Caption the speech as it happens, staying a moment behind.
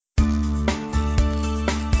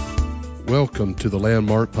Welcome to the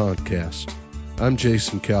Landmark Podcast. I'm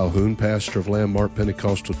Jason Calhoun, pastor of Landmark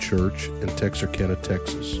Pentecostal Church in Texarkana,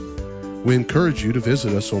 Texas. We encourage you to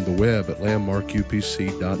visit us on the web at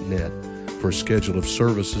landmarkupc.net for a schedule of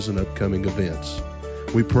services and upcoming events.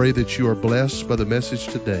 We pray that you are blessed by the message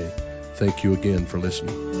today. Thank you again for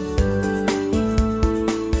listening.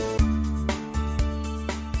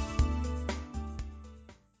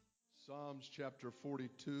 Psalms chapter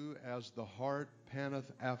 42, as the hart panteth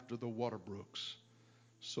after the water brooks,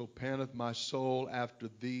 so panteth my soul after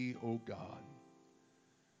thee, O God.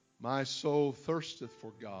 My soul thirsteth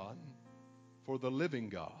for God, for the living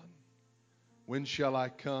God. When shall I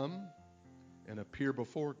come and appear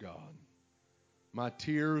before God? My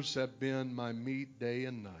tears have been my meat day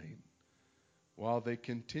and night, while they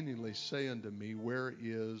continually say unto me, where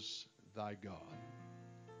is thy God?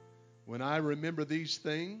 When I remember these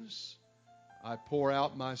things, I pour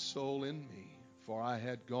out my soul in me, for I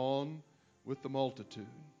had gone with the multitude.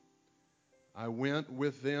 I went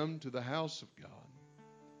with them to the house of God,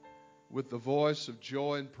 with the voice of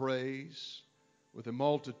joy and praise, with a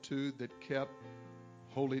multitude that kept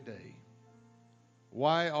holy day.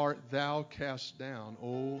 Why art thou cast down,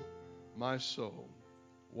 O my soul?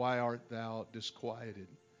 Why art thou disquieted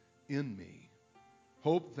in me?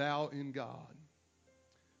 Hope thou in God,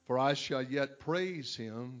 for I shall yet praise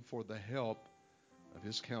him for the help of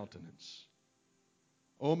his countenance.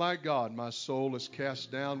 O my God, my soul is cast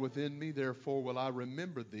down within me, therefore will I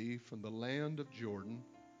remember thee from the land of Jordan,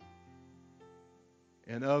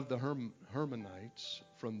 and of the Hermonites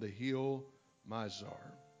from the hill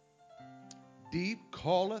Mizar. Deep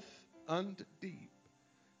calleth unto deep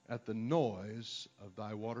at the noise of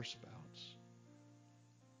thy waterspouts.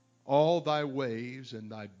 All thy waves and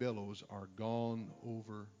thy billows are gone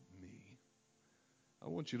over me. I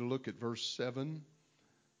want you to look at verse 7.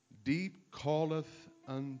 Deep calleth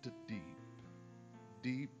unto deep.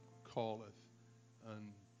 Deep calleth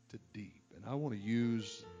unto deep. And I want to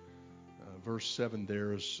use verse 7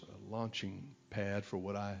 there as a launching pad for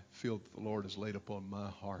what I feel that the Lord has laid upon my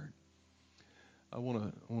heart. I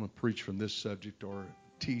want to preach from this subject, or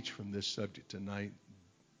teach from this subject tonight.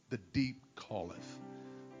 The deep calleth.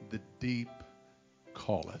 The deep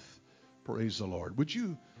calleth. Praise the Lord. Would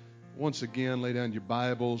you once again lay down your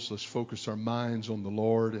Bibles? Let's focus our minds on the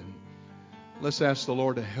Lord, and let's ask the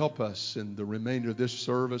Lord to help us in the remainder of this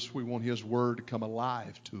service. We want his word to come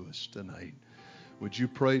alive to us tonight. Would you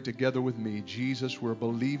pray together with me? Jesus, we're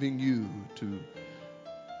believing you to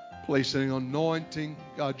place an anointing.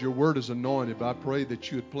 God, your word is anointed, but I pray that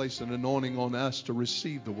you would place an anointing on us to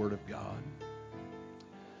receive the word of God.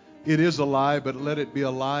 It is alive, but let it be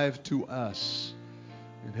alive to us,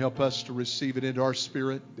 and help us to receive it into our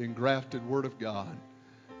spirit, the engrafted word of God.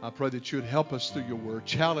 I pray that you would help us through your word,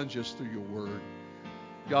 challenge us through your word.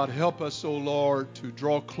 God, help us, O Lord, to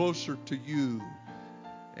draw closer to you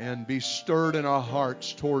and be stirred in our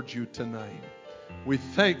hearts towards you tonight. We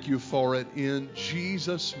thank you for it in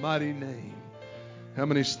Jesus' mighty name. How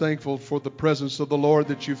many is thankful for the presence of the Lord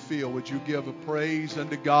that you feel? Would you give a praise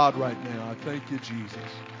unto God right now? I thank you, Jesus.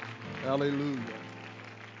 Hallelujah.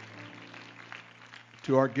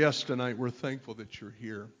 To our guests tonight, we're thankful that you're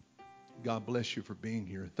here. God bless you for being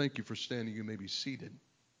here. Thank you for standing. You may be seated.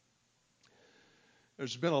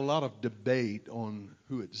 There's been a lot of debate on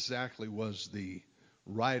who exactly was the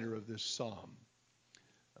writer of this psalm.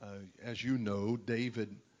 As you know,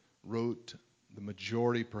 David wrote the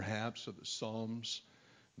majority, perhaps, of the psalms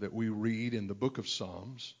that we read in the book of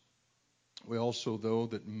Psalms. We also know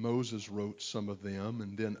that Moses wrote some of them,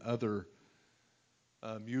 and then other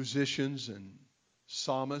musicians and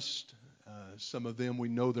psalmists. Some of them we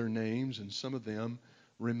know their names, and some of them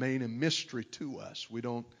remain a mystery to us. We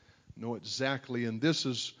don't know exactly, and this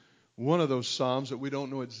is one of those psalms that we don't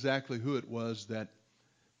know exactly who it was that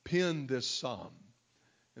penned this psalm.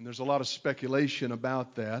 And there's a lot of speculation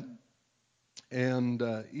about that. And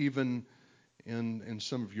even in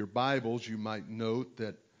some of your Bibles, you might note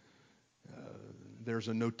that there's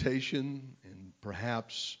a notation, and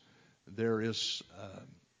perhaps there is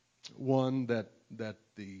one that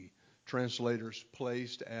the translators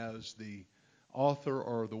placed as the author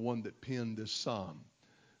or the one that penned this psalm.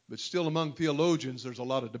 But still, among theologians, there's a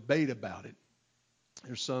lot of debate about it.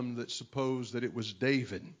 There's some that suppose that it was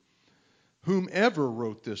David. Whomever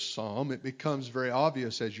wrote this psalm, it becomes very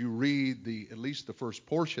obvious as you read at least the first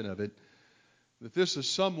portion of it, that this is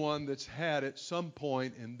someone that's had at some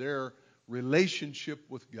point in their relationship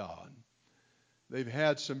with God, they've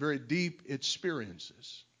had some very deep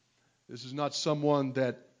experiences. This is not someone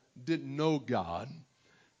that didn't know God.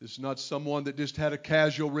 This is not someone that just had a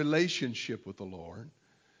casual relationship with the Lord.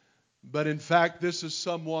 But in fact, this is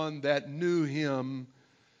someone that knew him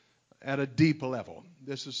at a deep level.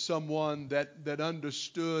 This is someone that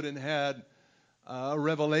understood and had a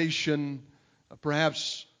revelation,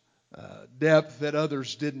 perhaps depth that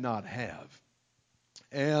others did not have.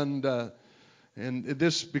 And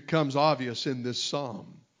this becomes obvious in this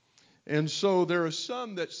psalm. And so there are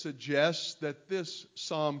some that suggest that this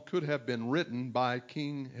psalm could have been written by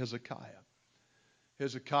King Hezekiah.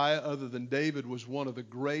 Hezekiah, other than David, was one of the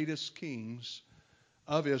greatest kings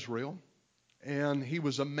of Israel. And he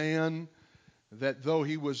was a man that, though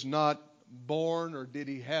he was not born or did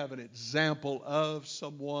he have an example of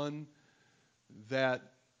someone that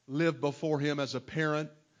lived before him as a parent,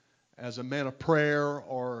 as a man of prayer,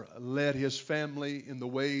 or led his family in the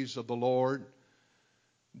ways of the Lord,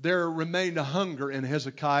 there remained a hunger in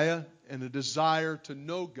Hezekiah and a desire to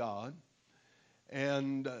know God.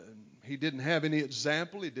 And he didn't have any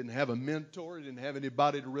example. He didn't have a mentor. He didn't have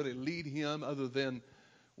anybody to really lead him other than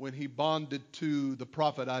when he bonded to the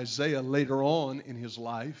prophet Isaiah later on in his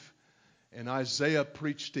life. And Isaiah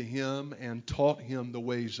preached to him and taught him the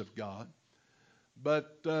ways of God.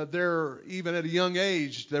 But there, even at a young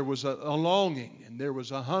age, there was a longing and there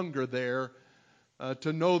was a hunger there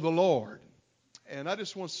to know the Lord. And I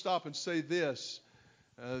just want to stop and say this,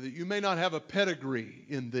 that you may not have a pedigree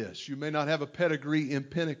in this. You may not have a pedigree in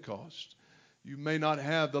Pentecost. You may not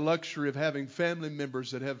have the luxury of having family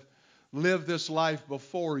members that have lived this life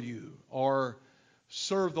before you or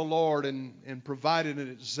served the Lord and provided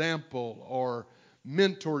an example or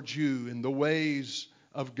mentored you in the ways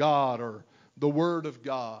of God or the Word of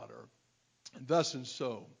God or thus and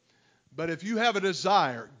so. But if you have a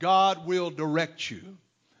desire, God will direct you.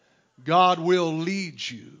 God will lead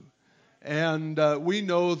you. And we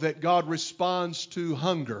know that God responds to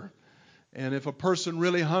hunger. And if a person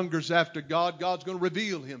really hungers after God, God's going to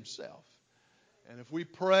reveal himself. And if we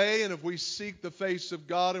pray and if we seek the face of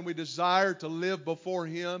God and we desire to live before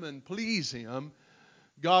him and please him,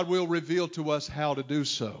 God will reveal to us how to do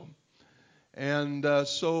so. And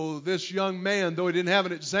so this young man, though he didn't have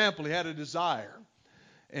an example, he had a desire.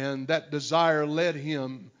 And that desire led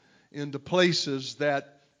him into places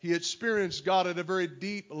that he experienced God at a very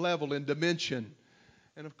deep level and dimension.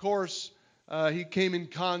 And of course, he came in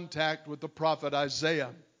contact with the prophet Isaiah.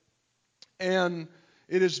 And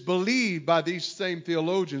it is believed by these same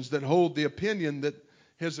theologians that hold the opinion that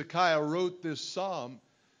Hezekiah wrote this psalm.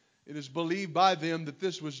 It is believed by them that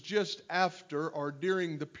this was just after or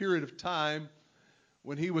during the period of time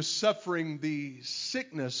when he was suffering the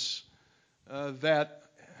sickness that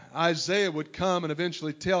Isaiah would come and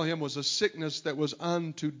eventually tell him was a sickness that was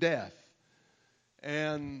unto death.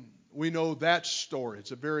 And we know that story.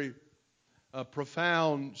 It's a very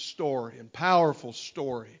profound story and powerful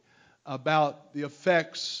story about the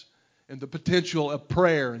effects and the potential of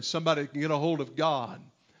prayer and somebody can get a hold of God.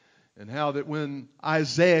 And how that when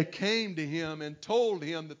Isaiah came to him and told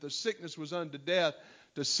him that the sickness was unto death,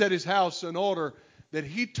 to set his house in order, that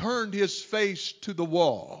he turned his face to the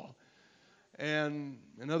wall. And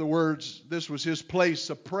in other words, this was his place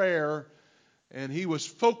of prayer, and he was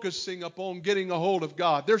focusing upon getting a hold of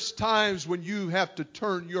God. There's times when you have to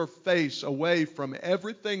turn your face away from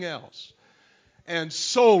everything else and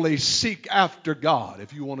solely seek after God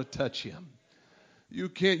if you want to touch him.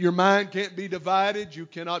 Your mind can't be divided. You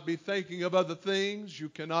cannot be thinking of other things. You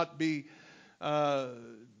cannot be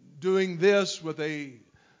doing this with a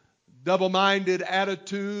double-minded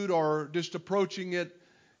attitude or just approaching it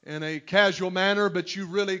in a casual manner, but you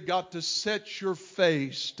really got to set your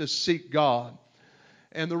face to seek God.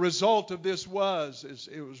 And the result of this was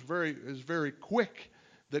very quick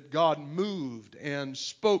that God moved and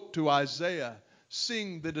spoke to Isaiah,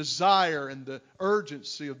 seeing the desire and the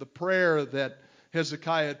urgency of the prayer that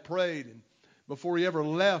Hezekiah had prayed. And before he ever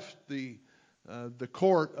left the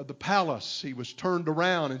court of the palace, he was turned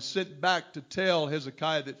around and sent back to tell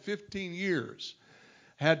Hezekiah that 15 years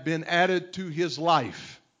had been added to his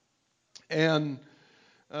life. And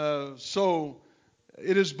so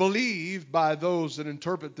it is believed by those that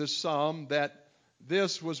interpret this psalm that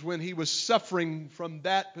this was when he was suffering from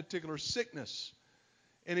that particular sickness.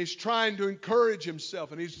 And he's trying to encourage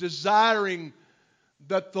himself, and he's desiring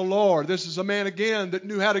that the Lord, this is a man again that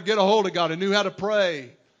knew how to get a hold of God and knew how to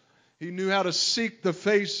pray. He knew how to seek the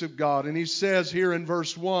face of God. And he says here in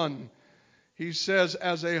verse 1, he says,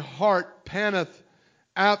 as a hart panteth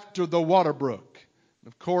after the water brook.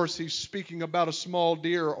 Of course, he's speaking about a small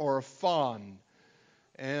deer or a fawn.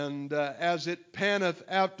 And as it panteth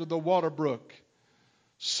after the water brook,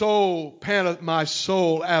 so panteth my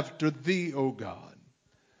soul after thee, O God.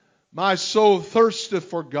 My soul thirsteth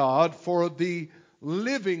for God, for the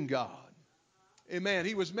living God. Amen.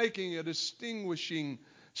 He was making a distinguishing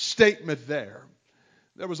statement there.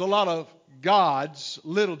 There was a lot of gods,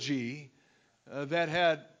 little g, that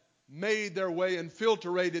had made their way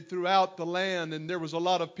infiltrated throughout the land, and there was a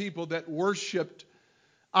lot of people that worshiped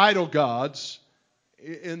idol gods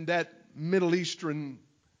in that Middle Eastern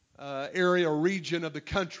area or region of the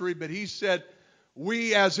country. But he said,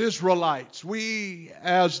 we as Israelites, we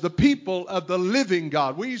as the people of the living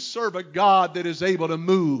God, we serve a God that is able to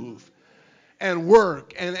move and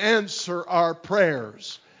work and answer our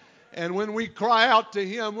prayers. And when we cry out to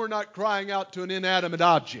Him, we're not crying out to an inanimate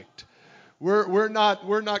object. We're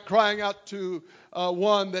not crying out to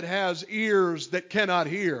one that has ears that cannot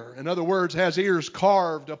hear. In other words, has ears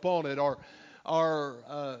carved upon it, or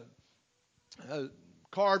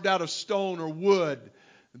carved out of stone or wood,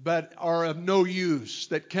 but are of no use,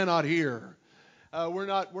 that cannot hear. We're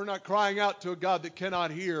not crying out to a God that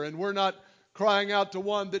cannot hear, and we're not crying out to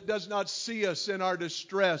one that does not see us in our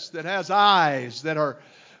distress, that has eyes that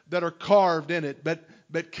are carved in it,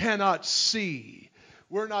 but cannot see.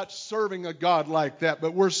 We're not serving a God like that,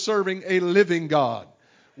 but we're serving a living God,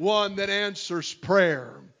 one that answers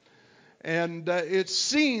prayer. And it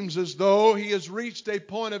seems as though he has reached a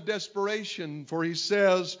point of desperation, for he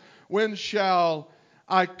says, when shall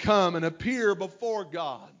I come and appear before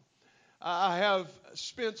God? I have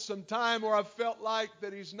spent some time where I've felt like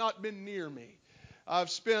that He's not been near me.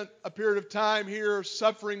 I've spent a period of time here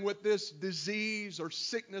suffering with this disease or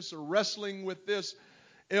sickness or wrestling with this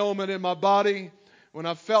ailment in my body when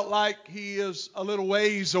I felt like He is a little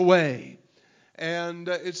ways away. And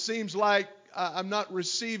it seems like I'm not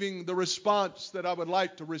receiving the response that I would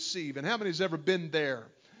like to receive. And how many has ever been there?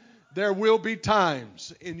 There will be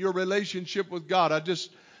times in your relationship with God. I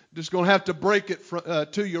just going to have to break it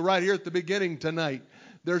to you right here at the beginning tonight.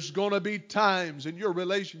 There's going to be times in your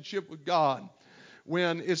relationship with God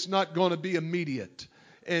when it's not going to be immediate,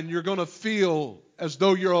 and you're going to feel as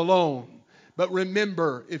though you're alone. But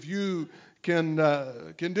remember, if you can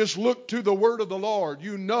just look to the Word of the Lord,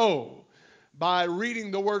 you know by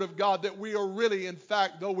reading the Word of God that we are really, in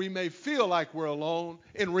fact, though we may feel like we're alone,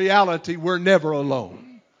 in reality we're never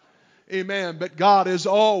alone. Amen. But God is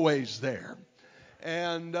always there.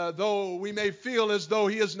 And though we may feel as though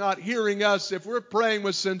He is not hearing us, if we're praying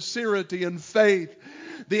with sincerity and faith,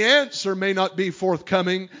 the answer may not be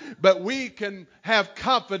forthcoming, but we can have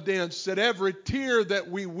confidence that every tear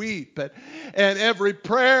that we weep and every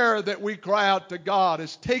prayer that we cry out to God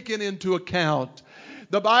is taken into account.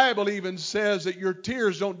 The Bible even says that your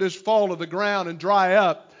tears don't just fall to the ground and dry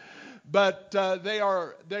up, but they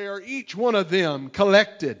are each one of them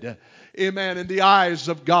collected, amen, in the eyes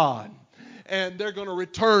of God. And they're going to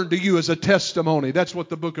return to you as a testimony. That's what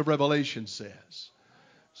the book of Revelation says.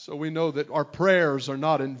 So we know that our prayers are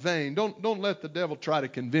not in vain. Don't let the devil try to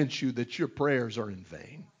convince you that your prayers are in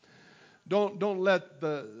vain. Don't let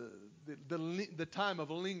the time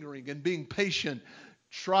of lingering and being patient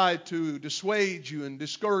try to dissuade you and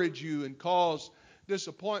discourage you and cause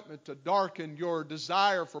disappointment to darken your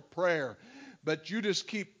desire for prayer. But you just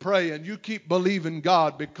keep praying. You keep believing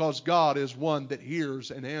God, because God is one that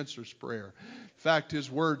hears and answers prayer. In fact,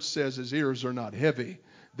 His Word says His ears are not heavy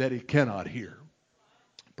that He cannot hear.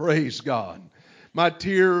 Praise God. My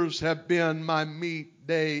tears have been my meat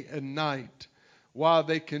day and night, while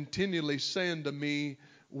they continually say unto me,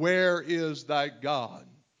 where is thy God?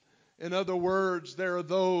 In other words, there are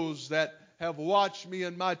those that have watched me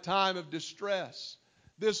in my time of distress.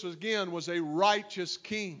 This again was a righteous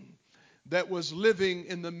king that was living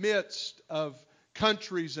in the midst of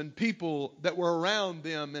countries and people that were around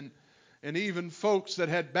them, and even folks that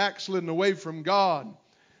had backslidden away from God,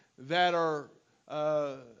 that are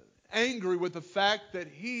angry with the fact that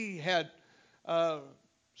he had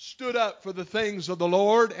stood up for the things of the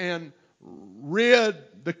Lord and rid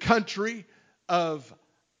the country of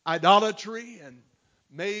idolatry, and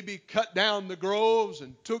maybe cut down the groves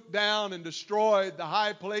and took down and destroyed the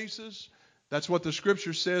high places. That's what the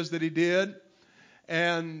Scripture says that he did,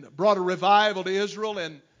 and brought a revival to Israel.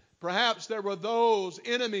 And perhaps there were those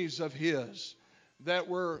enemies of his that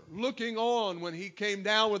were looking on when he came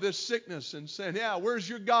down with this sickness and saying, yeah, where's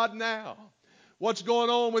your God now? What's going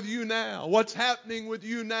on with you now? What's happening with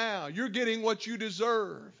you now? You're getting what you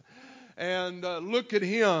deserve. And look at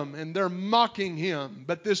him, and they're mocking him.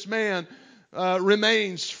 But this man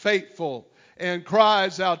remains faithful and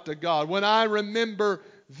cries out to God. When I remember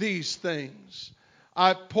these things,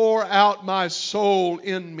 I pour out my soul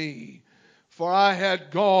in me, for I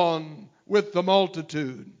had gone with the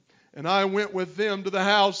multitude, and I went with them to the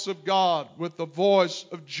house of God with the voice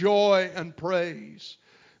of joy and praise.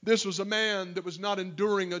 This was a man that was not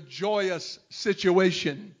enduring a joyous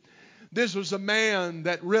situation. This was a man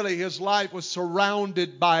that really his life was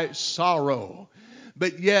surrounded by sorrow.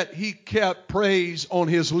 But yet he kept praise on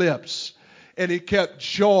his lips. And he kept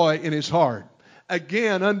joy in his heart.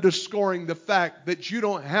 Again, underscoring the fact that you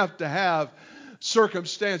don't have to have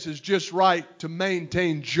circumstances just right to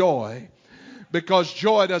maintain joy. Because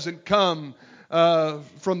joy doesn't come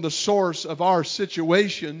from the source of our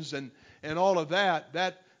situations and all of that.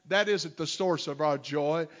 That isn't the source of our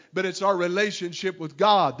joy, but it's our relationship with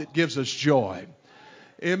God that gives us joy.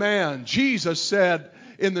 Amen. Jesus said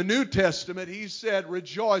in the New Testament, He said,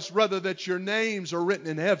 rejoice rather that your names are written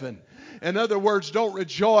in heaven. In other words, don't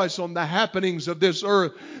rejoice on the happenings of this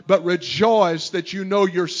earth, but rejoice that you know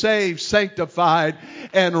you're saved, sanctified,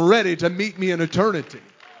 and ready to meet me in eternity.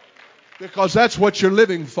 Because that's what you're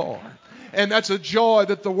living for. And that's a joy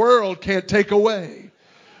that the world can't take away.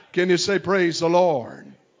 Can you say praise the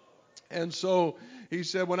Lord? And so he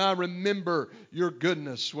said, when I remember your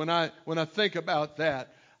goodness, when I think about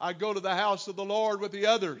that, I go to the house of the Lord with the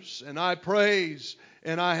others, and I praise,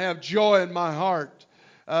 and I have joy in my heart.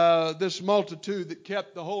 This multitude that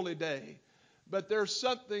kept the holy day. But there's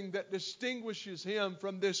something that distinguishes him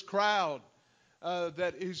from this crowd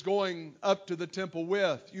that he's going up to the temple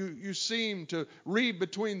with. You seem to read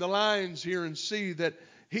between the lines here and see that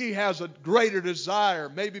he has a greater desire,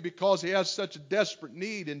 maybe because he has such a desperate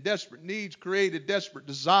need, and desperate needs create a desperate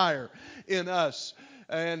desire in us.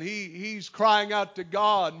 And he's crying out to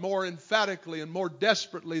God more emphatically and more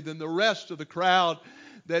desperately than the rest of the crowd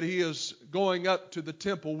that he is going up to the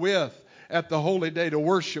temple with at the holy day to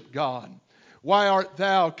worship God. Why art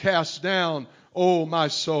thou cast down, O my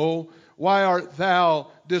soul? Why art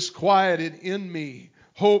thou disquieted in me?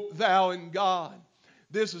 Hope thou in God.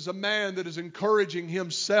 This is a man that is encouraging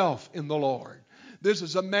himself in the Lord. This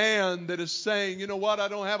is a man that is saying, you know what, I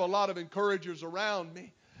don't have a lot of encouragers around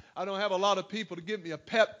me. I don't have a lot of people to give me a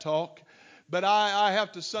pep talk, but I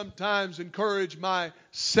have to sometimes encourage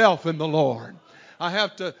myself in the Lord. I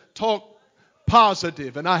have to talk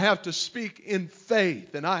positive, and I have to speak in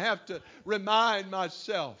faith, and I have to remind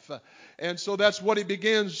myself. And so that's what he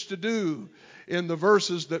begins to do in the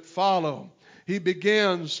verses that follow. He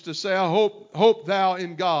begins to say, I hope thou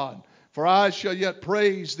in God, for I shall yet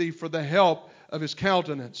praise thee for the help of his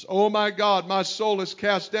countenance. O my God, my soul is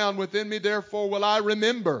cast down within me, therefore will I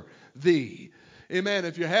remember thee. Amen.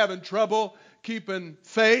 If you're having trouble keeping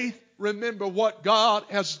faith, remember what God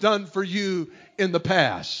has done for you in the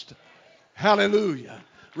past. Hallelujah.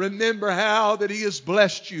 Remember how that he has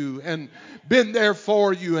blessed you and been there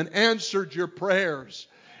for you and answered your prayers.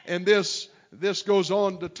 And this goes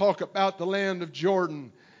on to talk about the land of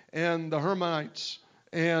Jordan and the Hermonites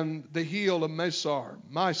and the hill of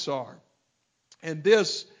Mizar. And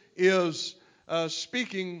this is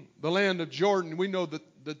speaking the land of Jordan. We know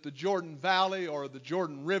that the Jordan Valley or the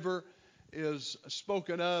Jordan River is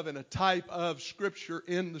spoken of in a type of Scripture.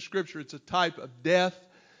 In the Scripture, it's a type of death.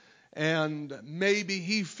 And maybe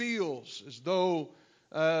he feels as though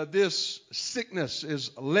this sickness has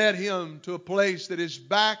led him to a place that his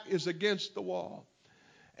back is against the wall.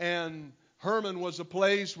 And Hermon was a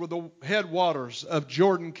place where the headwaters of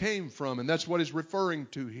Jordan came from. And that's what he's referring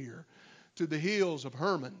to here, to the hills of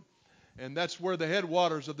Hermon. And that's where the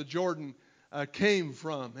headwaters of the Jordan came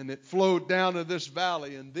from. And it flowed down to this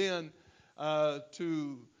valley and then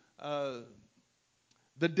to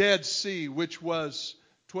the Dead Sea, which was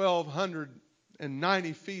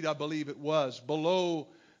 1,290 feet, I believe it was, below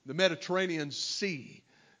the Mediterranean Sea.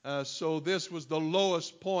 So this was the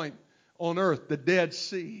lowest point on earth, the Dead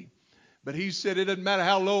Sea. But he said, it doesn't matter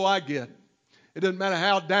how low I get. It doesn't matter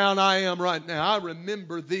how down I am right now. I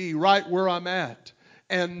remember thee right where I'm at.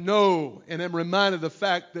 And know and am reminded of the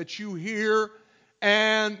fact that you hear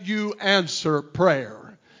and you answer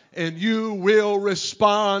prayer. And you will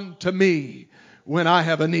respond to me when I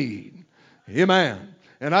have a need. Amen.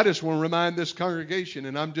 And I just want to remind this congregation,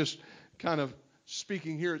 and I'm just kind of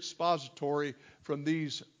speaking here expository from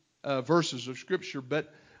these verses of Scripture,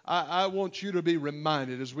 but I want you to be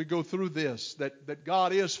reminded as we go through this that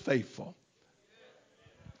God is faithful.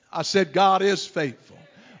 I said God is faithful.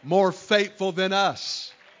 More faithful than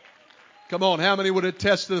us. Come on, how many would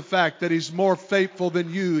attest to the fact that He's more faithful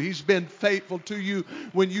than you? He's been faithful to you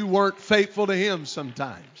when you weren't faithful to Him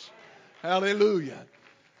sometimes. Hallelujah.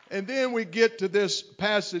 And then we get to this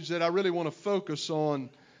passage that I really want to focus on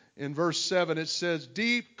in verse 7. It says,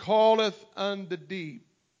 deep calleth unto deep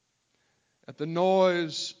at the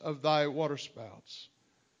noise of thy waterspouts.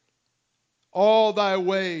 All thy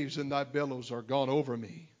waves and thy billows are gone over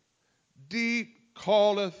me. Deep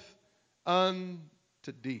calleth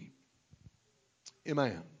unto deep.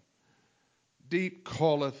 Amen. Deep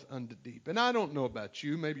calleth unto deep. And I don't know about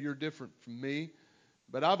you. Maybe you're different from me.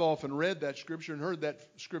 But I've often read that scripture and heard that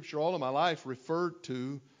scripture all of my life referred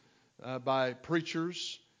to by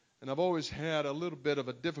preachers. And I've always had a little bit of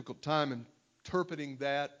a difficult time interpreting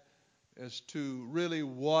that as to really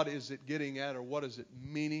what is it getting at or what is it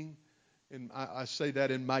meaning. And I say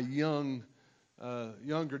that in my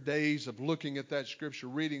younger days of looking at that scripture,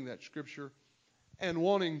 reading that scripture, and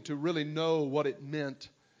wanting to really know what it meant.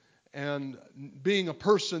 And being a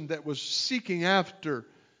person that was seeking after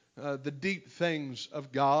the deep things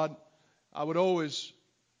of God, I would always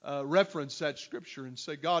reference that scripture and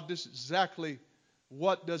say, God, this is exactly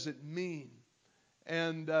what does it mean?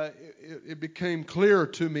 And it became clear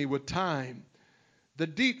to me with time. The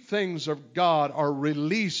deep things of God are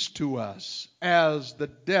released to us as the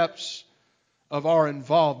depths of our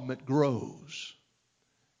involvement grows.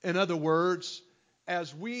 In other words,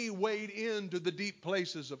 as we wade into the deep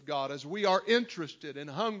places of God, as we are interested and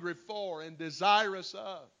hungry for and desirous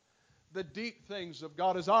of the deep things of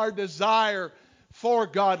God, as our desire for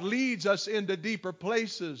God leads us into deeper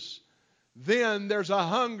places, then there's a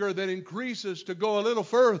hunger that increases to go a little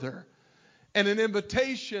further, and an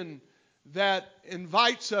invitation that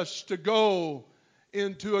invites us to go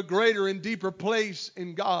into a greater and deeper place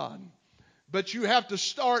in God. But you have to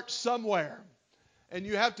start somewhere. And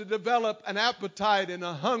you have to develop an appetite and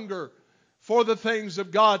a hunger for the things of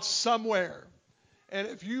God somewhere. And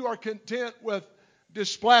if you are content with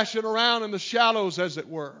just splashing around in the shallows, as it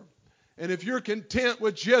were, and if you're content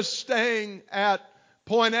with just staying at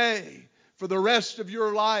point A for the rest of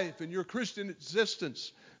your life and your Christian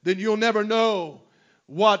existence, then you'll never know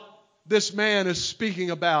what this man is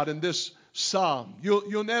speaking about in this psalm.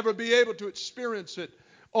 You'll never be able to experience it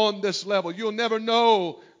on this level. You'll never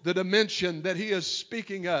know the dimension that he is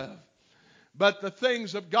speaking of. But the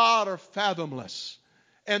things of God are fathomless.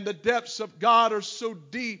 And the depths of God are so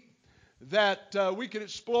deep that we can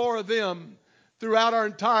explore them throughout our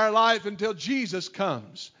entire life until Jesus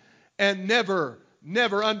comes and never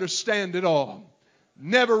understand it all.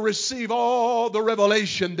 Never receive all the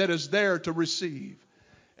revelation that is there to receive.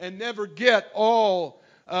 And never get all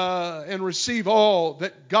and receive all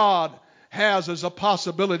that God has as a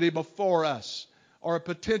possibility before us, or a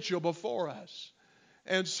potential before us.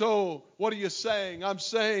 And so, what are you saying? I'm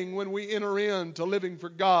saying when we enter into living for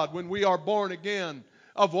God, when we are born again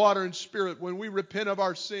of water and spirit, when we repent of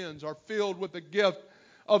our sins, are filled with the gift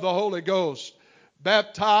of the Holy Ghost,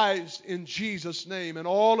 baptized in Jesus' name, and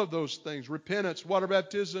all of those things, repentance, water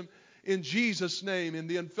baptism in Jesus' name, and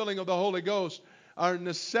the infilling of the Holy Ghost, are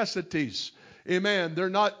necessities. Amen. They're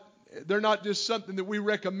not just something that we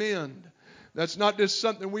recommend. That's not just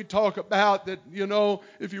something we talk about that,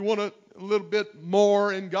 if you want a little bit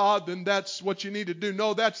more in God, then that's what you need to do.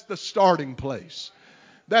 No, that's the starting place.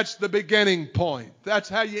 That's the beginning point. That's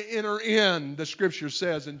how you enter in, the Scripture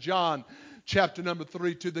says in John chapter number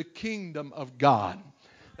 3, to the kingdom of God.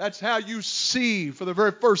 That's how you see for the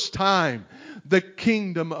very first time the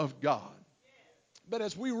kingdom of God. But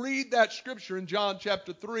as we read that Scripture in John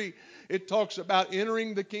chapter 3, it talks about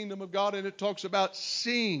entering the kingdom of God, and it talks about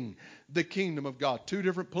seeing the kingdom of God. Two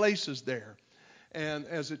different places there. And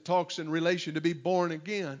as it talks in relation to be born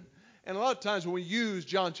again. And a lot of times when we use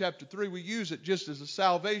John chapter 3, we use it just as a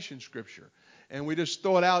salvation scripture. And we just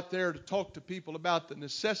throw it out there to talk to people about the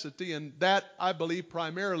necessity. And that, I believe,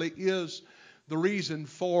 primarily is the reason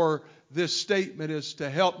for this statement, is to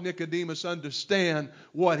help Nicodemus understand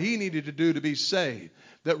what he needed to do to be saved.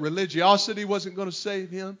 That religiosity wasn't going to save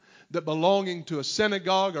him. That belonging to a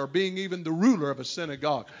synagogue or being even the ruler of a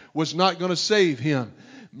synagogue was not going to save him.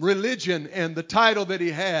 Religion and the title that he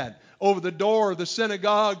had over the door of the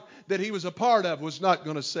synagogue that he was a part of was not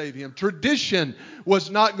going to save him. Tradition was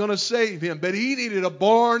not going to save him. But he needed a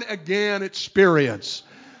born-again experience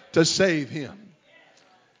to save him.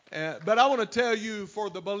 But I want to tell you, for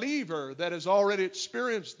the believer that has already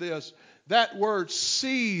experienced this, that word,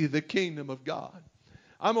 see the kingdom of God.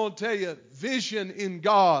 I'm going to tell you, vision in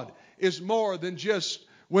God is more than just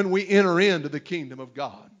when we enter into the kingdom of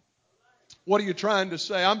God. What are you trying to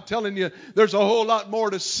say? I'm telling you, there's a whole lot more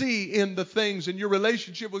to see in the things in your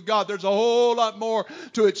relationship with God. There's a whole lot more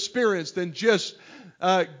to experience than just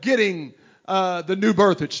getting the new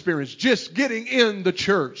birth experience, just getting in the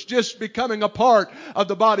church, just becoming a part of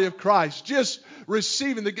the body of Christ, just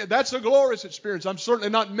receiving the gift. That's a glorious experience. I'm certainly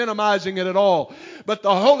not minimizing it at all. But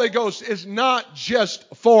the Holy Ghost is not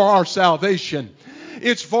just for our salvation.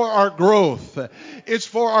 It's for our growth. It's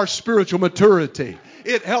for our spiritual maturity.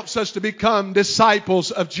 It helps us to become disciples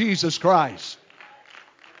of Jesus Christ.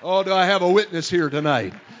 Oh, do I have a witness here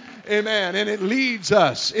tonight? Amen. And it leads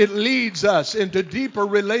us into deeper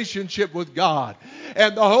relationship with God.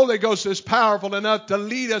 And the Holy Ghost is powerful enough to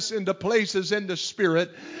lead us into places in the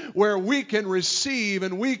Spirit where we can receive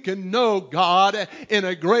and we can know God in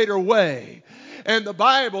a greater way. And the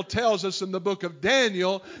Bible tells us in the book of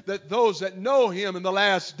Daniel that those that know Him in the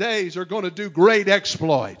last days are going to do great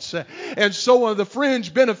exploits. And so one of the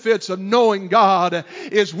fringe benefits of knowing God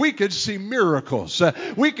is we could see miracles.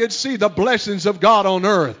 We could see the blessings of God on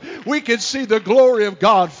earth. We could see the glory of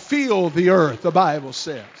God fill the earth, the Bible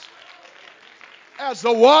says. As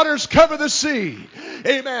the waters cover the sea.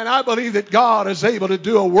 Amen. I believe that God is able to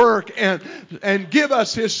do a work and give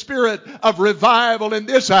us His spirit of revival in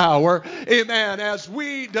this hour. Amen. As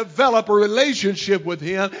we develop a relationship with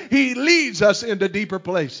Him, He leads us into deeper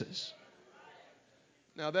places.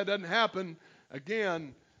 Now that doesn't happen.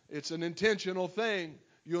 Again, it's an intentional thing.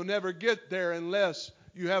 You'll never get there unless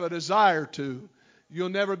you have a desire to. You'll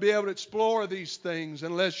never be able to explore these things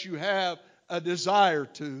unless you have a desire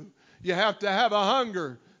to. You have to have a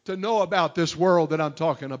hunger to know about this world that I'm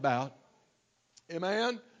talking about.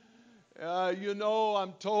 Amen?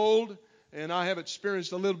 I'm told, and I have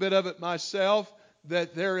experienced a little bit of it myself,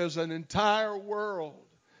 that there is an entire world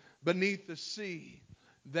beneath the sea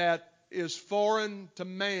that is foreign to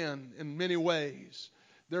man in many ways.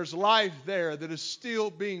 There's life there that is still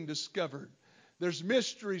being discovered. There's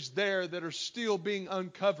mysteries there that are still being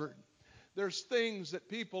uncovered. There's things that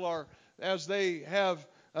people are, as they have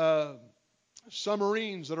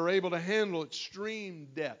submarines that are able to handle extreme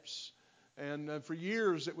depths. And for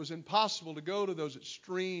years it was impossible to go to those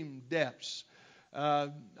extreme depths. I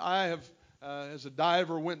have, as a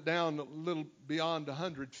diver, went down a little beyond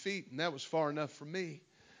 100 feet, and that was far enough for me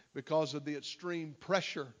because of the extreme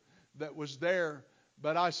pressure that was there.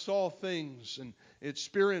 But I saw things and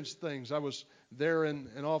experienced things. I was there and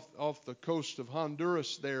off the coast of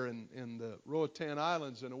Honduras there in the Roatan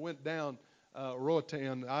Islands, and I went down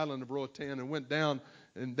Roatan, the island of Roatan, and went down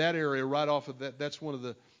in that area right off of that. That's one of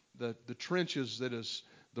the trenches that is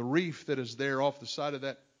the reef that is there off the side of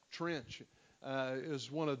that trench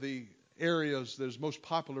is one of the areas that is most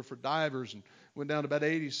popular for divers, and went down about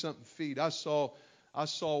 80-something feet. I saw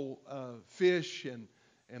fish and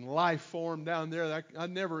life form down there that I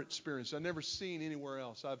never experienced. I've never seen anywhere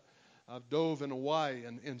else. I've dove in Hawaii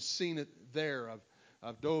and seen it there.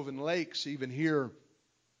 I've dove in lakes even here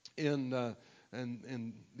in the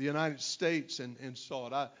United States and saw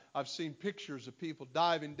it. I've seen pictures of people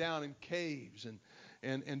diving down in caves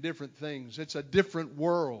and different things. It's a different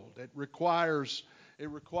world. It requires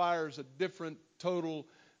a different total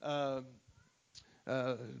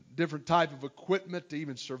different type of equipment to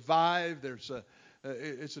even survive.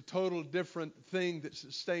 It's a total different thing that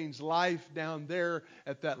sustains life down there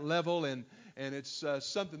at that level, and it's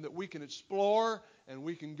something that we can explore and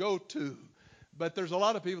we can go to. But there's a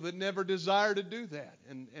lot of people that never desire to do that,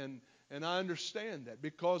 and I understand that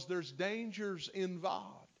because there's dangers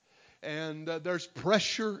involved, and there's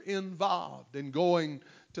pressure involved in going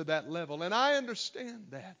to that level, and I understand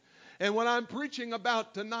that. And what I'm preaching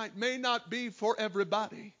about tonight may not be for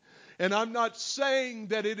everybody, and I'm not saying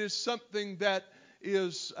that it is something that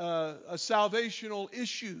is a salvational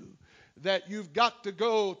issue, that you've got to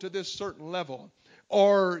go to this certain level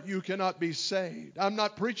or you cannot be saved. I'm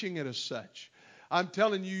not preaching it as such. I'm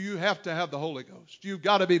telling you, you have to have the Holy Ghost. You've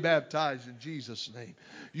got to be baptized in Jesus' name.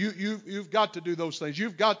 You've got to do those things.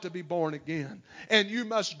 You've got to be born again. And you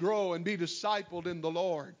must grow and be discipled in the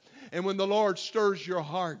Lord. And when the Lord stirs your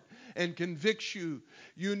heart and convicts you,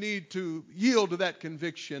 you need to yield to that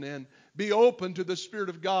conviction and be open to the Spirit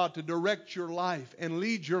of God to direct your life and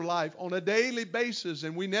lead your life on a daily basis.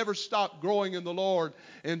 And we never stop growing in the Lord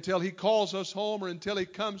until He calls us home or until He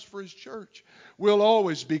comes for His church. We'll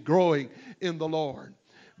always be growing in the Lord.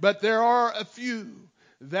 But there are a few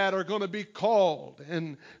that are going to be called.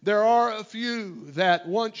 And there are a few that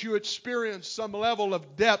once you experience some level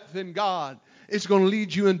of depth in God, it's going to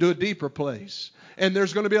lead you into a deeper place. And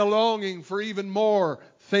there's going to be a longing for even more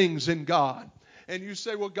things in God. And you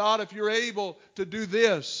say, well, God, if you're able to do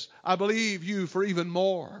this, I believe you for even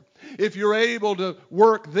more. If you're able to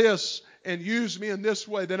work this and use me in this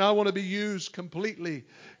way, then I want to be used completely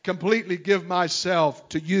give myself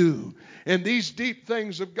to you. And these deep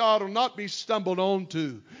things of God will not be stumbled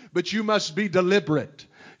onto, but you must be deliberate.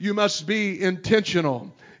 You must be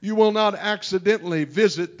intentional. You will not accidentally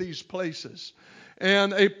visit these places.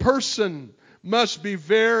 And a person must be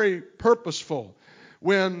very purposeful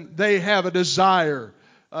when they have a desire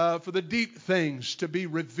for the deep things to be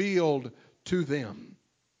revealed to them.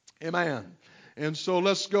 Amen. And so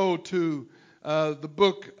let's go to the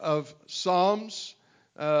book of Psalms.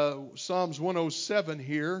 Psalms 107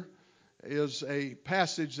 here is a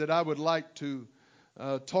passage that I would like to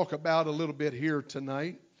talk about a little bit here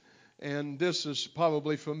tonight. And this is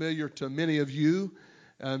probably familiar to many of you.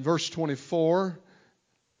 In verse 24,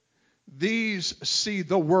 these see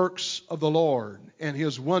the works of the Lord and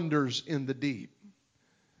his wonders in the deep.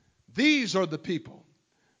 These are the people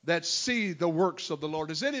that see the works of the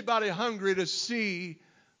Lord. Is anybody hungry to see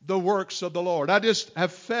the works of the Lord? I just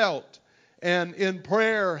have felt, and in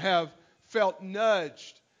prayer have felt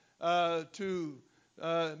nudged to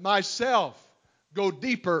myself go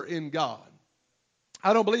deeper in God.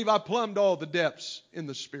 I don't believe I plumbed all the depths in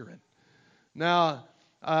the Spirit. Now,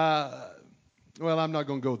 well, I'm not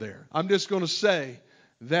going to go there. I'm just going to say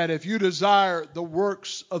that if you desire the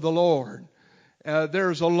works of the Lord,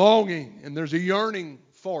 there's a longing and there's a yearning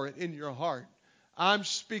for it in your heart. I'm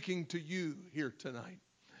speaking to you here tonight.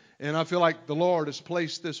 And I feel like the Lord has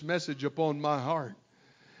placed this message upon my heart.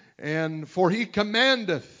 And for he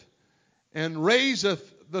commandeth and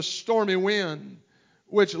raiseth the stormy wind,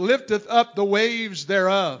 which lifteth up the waves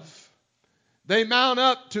thereof. They mount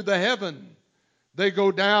up to the heaven. They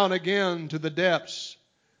go down again to the depths.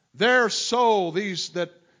 Their soul, these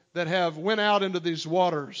that have went out into these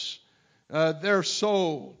waters, their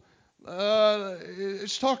soul,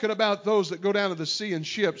 it's talking about those that go down to the sea in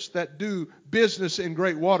ships that do business in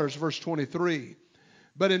great waters, verse 23.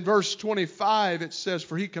 But in verse 25 it says,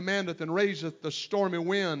 for he commandeth and raiseth the stormy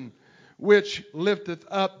wind, which lifteth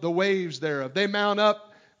up the waves thereof. They mount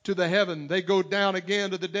up to the heaven. They go down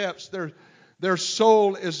again to the depths. Their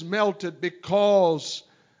soul is melted because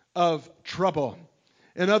of trouble.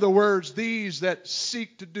 In other words, these that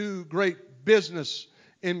seek to do great business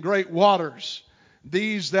in great waters,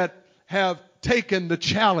 these that have taken the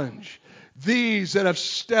challenge, these that have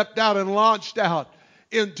stepped out and launched out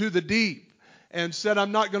into the deep and said,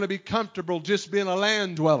 I'm not going to be comfortable just being a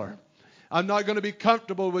land dweller. I'm not going to be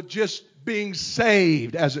comfortable with just being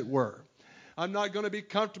saved, as it were. I'm not going to be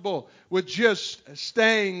comfortable with just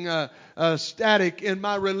staying static in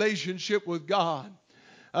my relationship with God.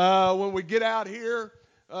 When we get out here,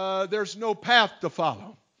 there's no path to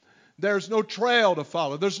follow. There's no trail to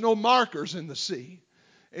follow. There's no markers in the sea.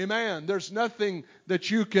 Amen. There's nothing that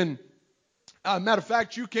you can, matter of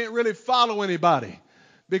fact, you can't really follow anybody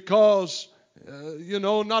because,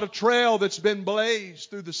 not a trail that's been blazed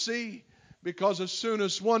through the sea. Because as soon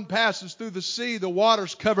as one passes through the sea, the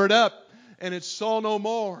water's covered up and it's saw no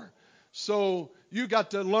more. So you got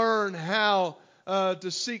to learn how to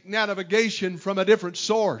seek navigation from a different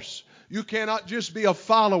source. You cannot just be a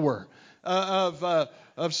follower of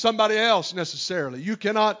somebody else necessarily. You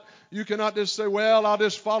cannot just say, well, I'll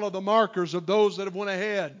just follow the markers of those that have went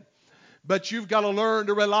ahead. But you've got to learn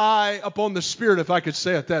to rely upon the Spirit, if I could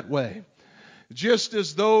say it that way. Just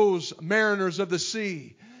as those mariners of the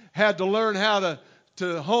sea had to learn how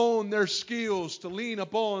to hone their skills, to lean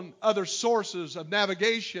upon other sources of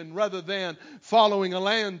navigation rather than following a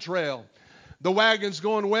land trail. The wagons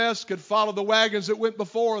going west could follow the wagons that went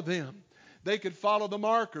before them. They could follow the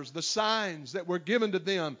markers, the signs that were given to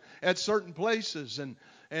them at certain places.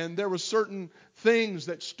 And there were certain things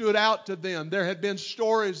that stood out to them. There had been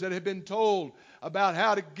stories that had been told about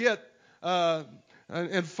how to get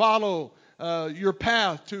and follow your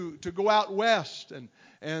path to go out west.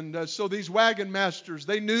 And so these wagon masters,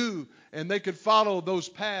 they knew and they could follow those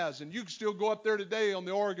paths. And you can still go up there today on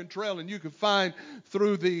the Oregon Trail and you can find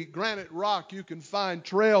through the granite rock, you can find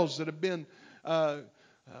trails that have been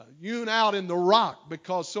hewn out in the rock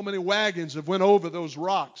because so many wagons have went over those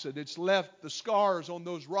rocks. And it's left the scars on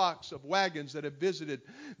those rocks of wagons that have visited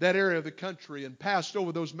that area of the country and passed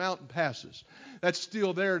over those mountain passes. That's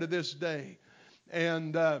still there to this day.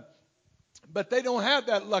 And but they don't have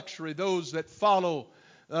that luxury, those that follow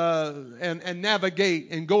and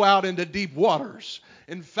navigate and go out into deep waters.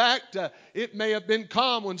 In fact, it may have been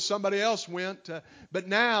calm when somebody else went, but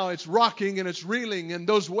now it's rocking and it's reeling, and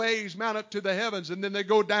those waves mount up to the heavens, and then they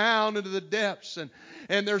go down into the depths.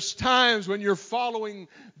 And there's times when you're following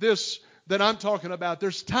this that I'm talking about.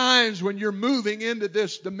 There's times when you're moving into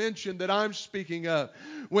this dimension that I'm speaking of.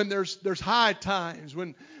 When there's high times,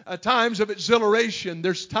 when times of exhilaration.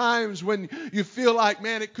 There's times when you feel like,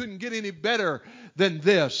 man, it couldn't get any better than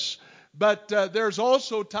this. But there's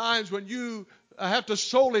also times when you have to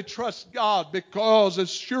solely trust God, because as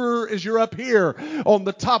sure as you're up here on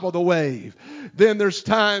the top of the wave, then there's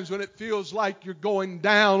times when it feels like you're going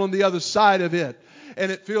down on the other side of it. And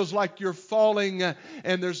it feels like you're falling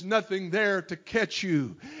and there's nothing there to catch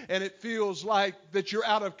you. And it feels like that you're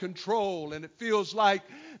out of control. And it feels like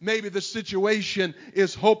Maybe the situation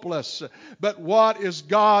is hopeless. But what is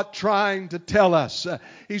God trying to tell us?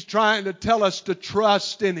 He's trying to tell us to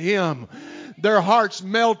trust in Him. Their hearts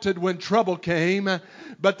melted when trouble came,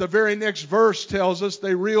 but the very next verse tells us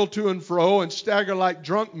they reel to and fro and stagger like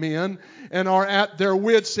drunk men and are at their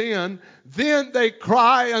wits' end. Then they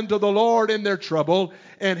cry unto the Lord in their trouble,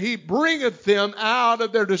 and He bringeth them out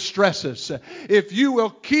of their distresses. If you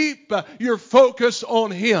will keep your focus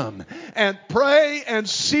on Him and pray and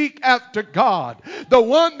seek after God, the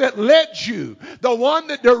one that led you, the one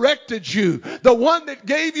that directed you, the one that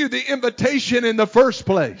gave you the invitation in the first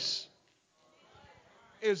place,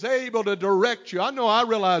 is able to direct you. I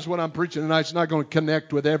realize what I'm preaching tonight is not going to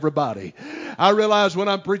connect with everybody. I realize what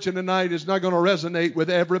I'm preaching tonight is not going to resonate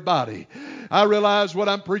with everybody. I realize what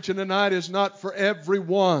I'm preaching tonight is not for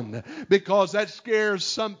everyone, because that scares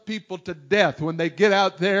some people to death when they get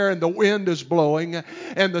out there and the wind is blowing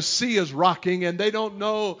and the sea is rocking and they don't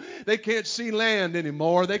know, they can't see land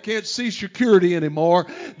anymore. They can't see security anymore.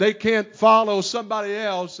 They can't follow somebody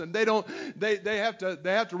else, and they have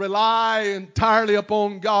to rely entirely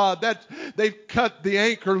upon God. They've cut the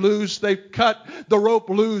anchor loose. They've cut the rope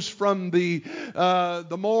loose from the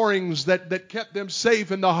moorings that kept them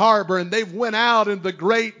safe in the harbor, and they've went out in the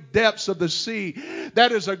great depths of the sea.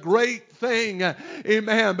 That is a great thing,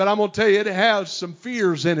 amen. But I'm going to tell you, it has some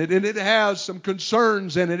fears in it, and it has some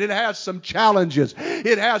concerns in it. It has some challenges.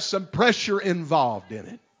 It has some pressure involved in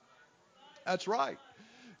it. That's right.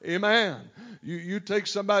 Amen. You take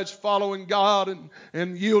somebody that's following God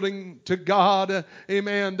and yielding to God,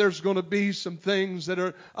 amen, there's going to be some things that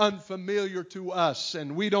are unfamiliar to us,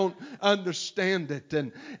 and we don't understand it,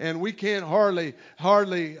 and we can't hardly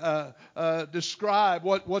describe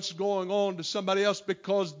what's going on to somebody else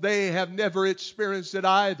because they have never experienced it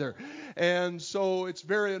either. And so it's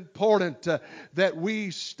very important that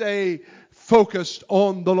we stay focused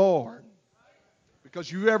on the Lord,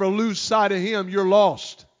 because you ever lose sight of Him, you're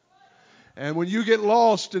lost. And when you get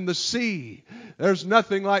lost in the sea, there's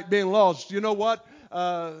nothing like being lost. You know what?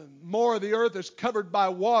 More of the earth is covered by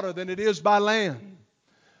water than it is by land.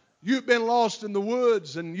 You've been lost in the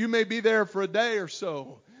woods, and you may be there for a day or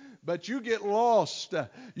so. But you get lost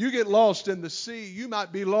in the sea, you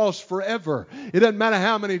might be lost forever. It doesn't matter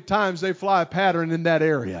how many times they fly a pattern in that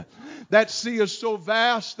area. That sea is so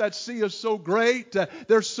vast, that sea is so great,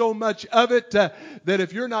 there's so much of it that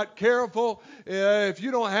if you're not careful, if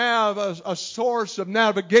you don't have a source of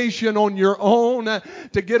navigation on your own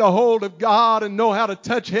to get a hold of God and know how to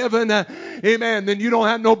touch heaven, amen, then you don't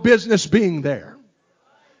have no business being there.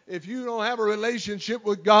 If you don't have a relationship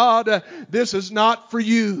with God, this is not for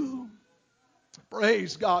you.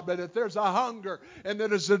 Praise God. But if there's a hunger and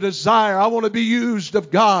there's a desire, I want to be used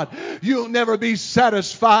of God. You'll never be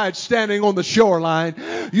satisfied standing on the shoreline.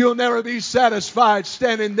 You'll never be satisfied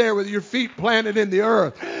standing there with your feet planted in the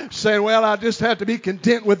earth, saying, well, I just have to be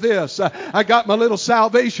content with this. I got my little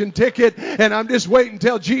salvation ticket, and I'm just waiting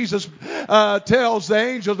until Jesus tells the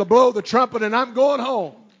angels to blow the trumpet, and I'm going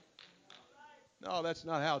home. No, that's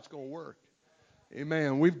not how it's going to work.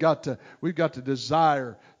 Amen. We've got to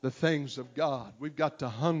desire the things of God. We've got to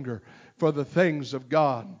hunger for the things of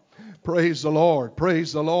God. Praise the Lord.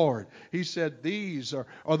 Praise the Lord. He said these are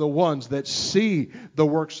the ones that see the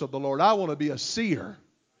works of the Lord. I want to be a seer.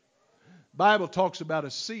 The Bible talks about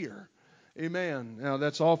a seer. Amen. Now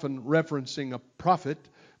that's often referencing a prophet,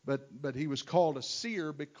 but he was called a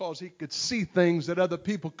seer because he could see things that other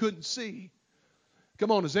people couldn't see. Come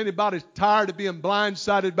on, is anybody tired of being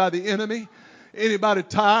blindsided by the enemy? Anybody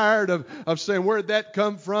tired of saying, where'd that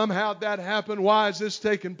come from? How'd that happen? Why is this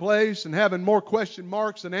taking place? And having more question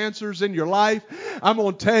marks than answers in your life? I'm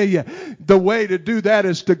going to tell you, the way to do that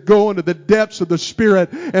is to go into the depths of the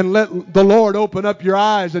Spirit and let the Lord open up your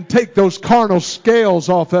eyes and take those carnal scales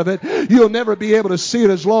off of it. You'll never be able to see it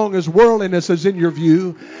as long as worldliness is in your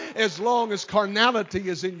view, as long as carnality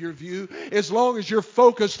is in your view, as long as you're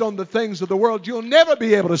focused on the things of the world. You'll never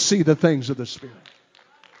be able to see the things of the Spirit.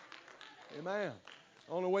 Amen.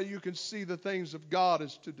 The only way you can see the things of God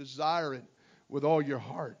is to desire it with all your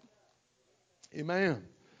heart. Amen.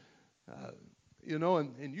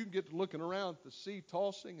 And you get to looking around at the sea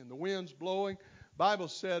tossing and the winds blowing. Bible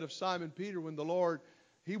said of Simon Peter, when the Lord,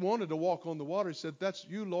 he wanted to walk on the water, he said, that's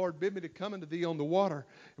you, Lord, bid me to come unto thee on the water.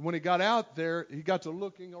 And when he got out there, he got to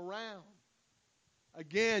looking around.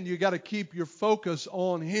 Again, you got to keep your focus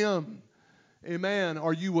on Him. Amen.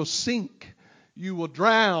 Or you will sink. You will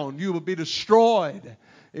drown. You will be destroyed.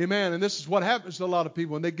 Amen. And this is what happens to a lot of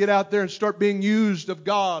people when they get out there and start being used of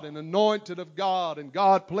God and anointed of God, and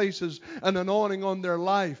God places an anointing on their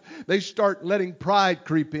life. They start letting pride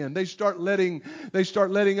creep in. They start letting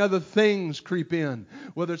other things creep in,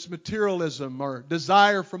 whether it's materialism or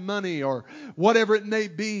desire for money or whatever it may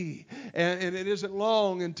be. And it isn't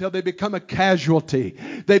long until they become a casualty.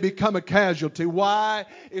 They become a casualty. Why?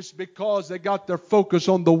 It's because they got their focus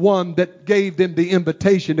on the one that gave them the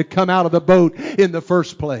invitation to come out of the boat in the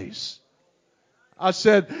first place. I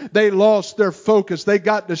said they lost their focus. They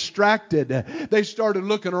got distracted. They started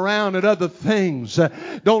looking around at other things.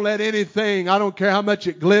 Don't let anything, I don't care how much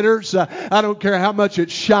it glitters. I don't care how much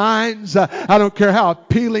it shines. I don't care how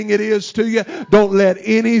appealing it is to you. Don't let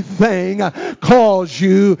anything cause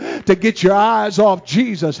you to get your eyes off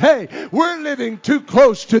Jesus. Hey, we're living too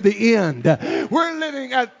close to the end. We're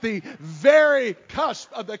living at the very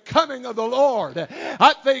cusp of the coming of the Lord.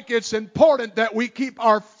 I think it's important that we keep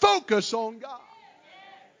our focus on God.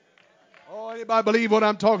 Oh, anybody believe what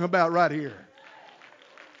I'm talking about right here?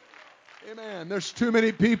 Amen. There's too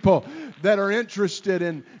many people that are interested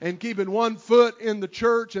in keeping one foot in the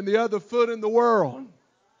church and the other foot in the world.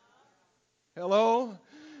 Hello?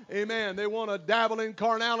 Amen. They want to dabble in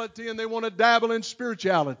carnality and they want to dabble in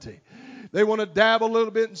spirituality. They want to dabble a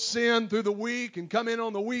little bit in sin through the week and come in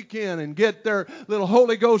on the weekend and get their little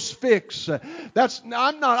Holy Ghost fix.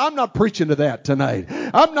 I'm not preaching to that tonight.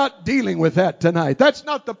 I'm not dealing with that tonight. That's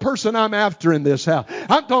not the person I'm after in this house.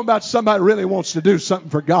 I'm talking about somebody that really wants to do something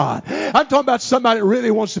for God. I'm talking about somebody that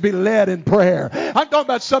really wants to be led in prayer. I'm talking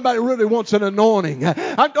about somebody that really wants an anointing.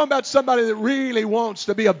 I'm talking about somebody that really wants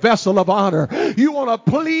to be a vessel of honor. You want to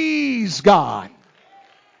please God.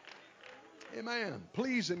 Amen.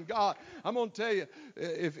 Pleasing God. I'm going to tell you,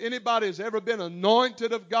 if anybody has ever been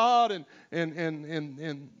anointed of God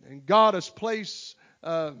and God has placed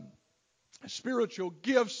spiritual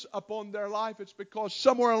gifts upon their life, it's because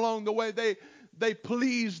somewhere along the way they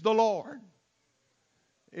pleased the Lord.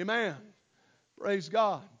 Amen. Praise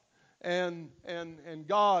God. And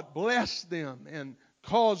God blessed them and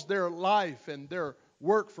caused their life and their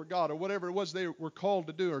work for God, or whatever it was they were called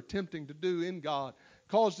to do or attempting to do in God,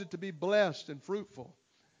 caused it to be blessed and fruitful.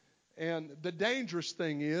 And the dangerous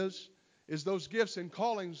thing is those gifts and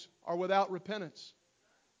callings are without repentance.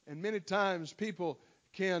 And many times people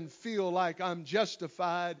can feel like I'm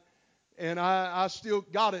justified and I still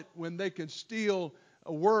got it when they can still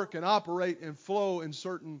work and operate and flow in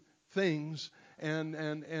certain things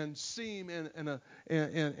and seem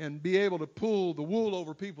and be able to pull the wool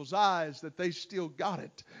over people's eyes that they still got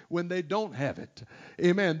it when they don't have it.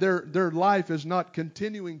 Amen. Their life is not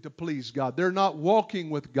continuing to please God. They're not walking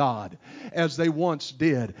with God as they once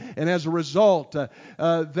did. And as a result,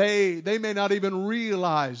 they may not even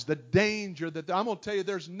realize the danger that I'm going to tell you,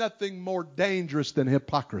 there's nothing more dangerous than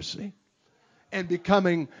hypocrisy and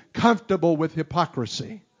becoming comfortable with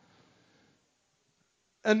hypocrisy.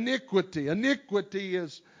 Iniquity. Iniquity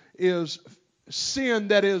is sin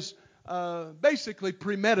that is basically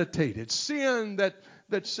premeditated. Sin that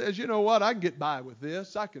says, you know what, I can get by with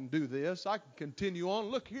this. I can do this. I can continue on.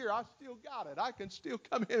 Look here, I still got it. I can still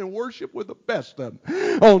come in and worship with the best of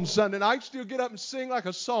them on Sunday night. I can still get up and sing like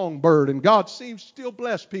a songbird. And God seems to still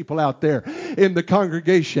bless people out there in the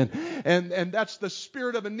congregation. And that's the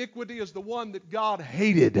spirit of iniquity, is the one that God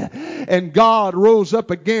hated. And God rose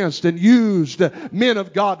up against and used men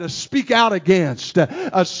of God to speak out against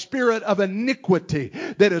a spirit of iniquity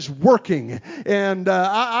that is working. And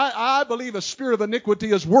I believe a spirit of iniquity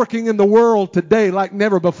is working in the world today like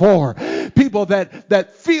never before. People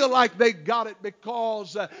that feel like they got it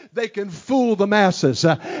because they can fool the masses.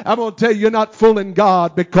 I'm going to tell you, you're not fooling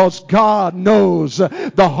God, because God knows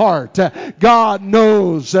the heart. God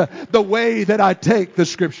knows the way that I take, the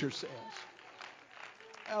Scripture says.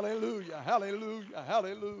 Hallelujah, hallelujah,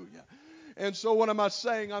 hallelujah. And so what am I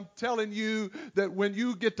saying? I'm telling you that when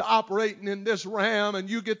you get to operating in this realm and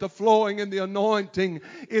you get to flowing in the anointing,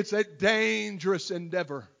 it's a dangerous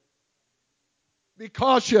endeavor. Be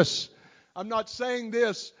cautious. I'm not saying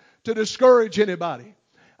this to discourage anybody.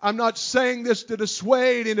 I'm not saying this to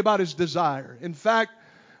dissuade anybody's desire. In fact,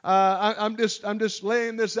 I'm just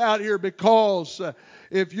laying this out here because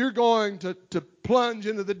if you're going to plunge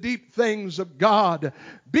into the deep things of God,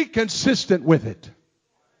 be consistent with it.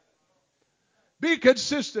 Be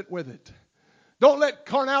consistent with it. Don't let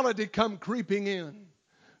carnality come creeping in.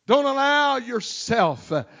 Don't allow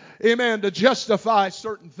yourself, amen, to justify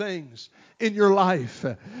certain things in your life.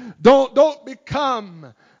 Don't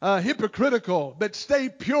become hypocritical, but stay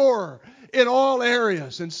pure in all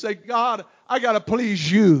areas and say, God, I got to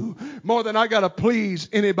please you more than I got to please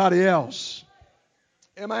anybody else.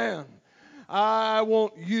 Amen. I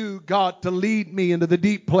want you, God, to lead me into the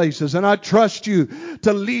deep places. And I trust you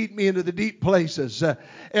to lead me into the deep places.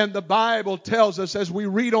 And the Bible tells us as we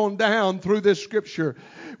read on down through this scripture,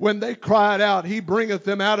 when they cried out, He bringeth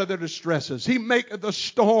them out of their distresses. He maketh the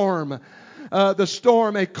storm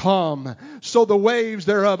a calm, so the waves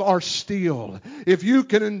thereof are still. If you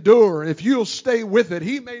can endure, if you'll stay with it,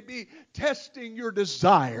 He may be testing your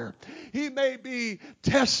desire. He may be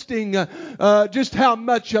testing just how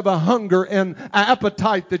much of a hunger and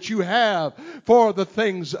appetite that you have for the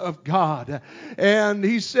things of God. And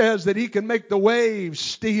He says that He can make the waves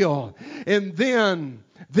still. And then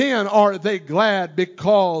are they glad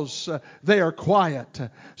because they are quiet.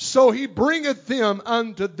 So He bringeth them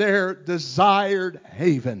unto their desired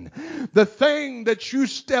haven. The thing that you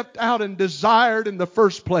stepped out and desired in the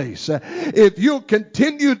first place, if you'll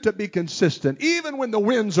continue to be consistent, even when the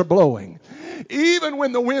winds are blowing, even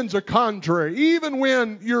when the winds are contrary, even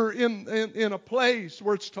when you're in a place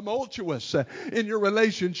where it's tumultuous in your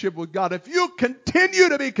relationship with God, if you continue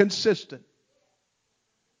to be consistent,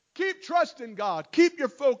 keep trusting God, keep your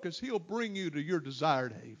focus, He'll bring you to your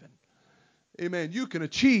desired haven. Amen. You can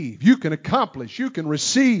achieve, you can accomplish, you can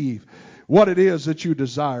receive what it is that you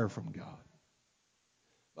desire from God.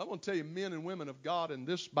 I want to tell you, men and women of God in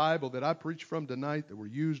this Bible that I preached from tonight that were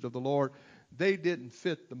used of the Lord, they didn't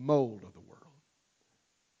fit the mold of the world.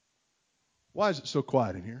 Why is it so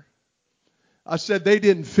quiet in here? I said they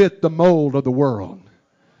didn't fit the mold of the world.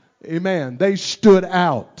 Amen. They stood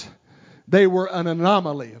out. They were an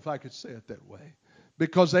anomaly, if I could say it that way,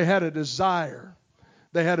 because they had a desire.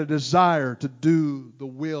 They had a desire to do the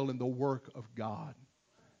will and the work of God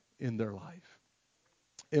in their life.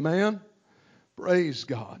 Amen? Praise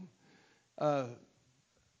God. An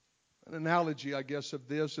analogy, I guess, of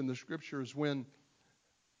this in the Scripture is when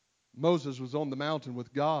Moses was on the mountain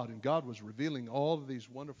with God and God was revealing all of these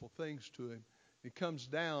wonderful things to him. He comes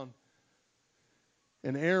down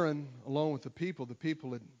and Aaron, along with the people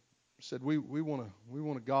had said, we want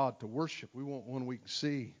a God to worship. We want one we can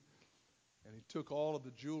see. And he took all of the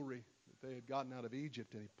jewelry that they had gotten out of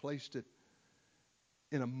Egypt and he placed it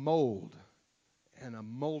in a mold. And a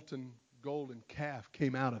molten golden calf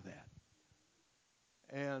came out of that.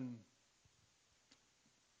 And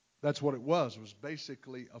that's what it was. It was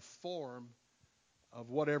basically a form of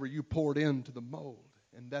whatever you poured into the mold.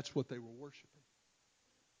 And that's what they were worshiping.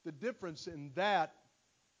 The difference in that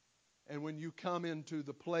and when you come into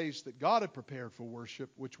the place that God had prepared for worship,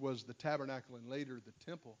 which was the tabernacle and later the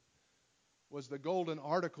temple, was the golden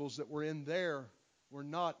articles that were in there were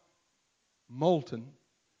not molten,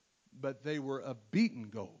 but they were a beaten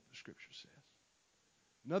gold, the Scripture says.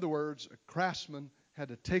 In other words, a craftsman had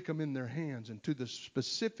to take them in their hands and to the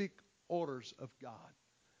specific orders of God.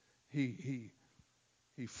 He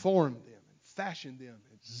formed them and fashioned them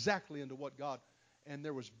exactly into what God. And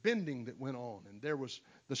there was bending that went on, and there was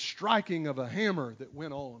the striking of a hammer that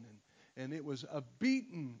went on, and it was a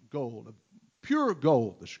beaten gold, a pure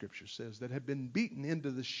gold, the Scripture says, that had been beaten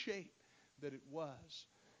into the shape that it was.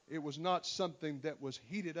 It was not something that was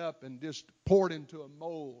heated up and just poured into a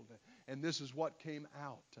mold, and this is what came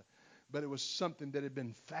out. But it was something that had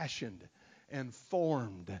been fashioned and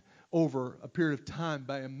formed over a period of time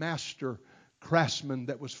by a master craftsman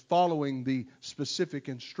that was following the specific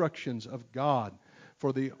instructions of God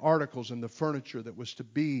for the articles and the furniture that was to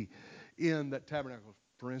be in that tabernacle.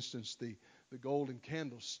 For instance, the golden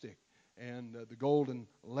candlestick and the golden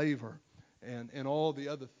laver and all the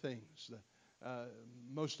other things.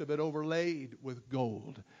 Most of it overlaid with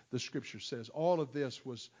gold, the Scripture says. All of this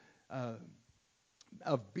was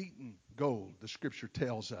of beaten gold, the Scripture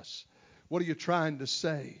tells us. What are you trying to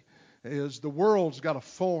say? Is the world's got a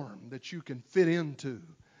form that you can fit into.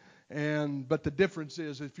 But the difference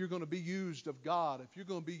is, if you're going to be used of God, if you're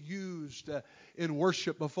going to be used in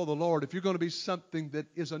worship before the Lord, if you're going to be something that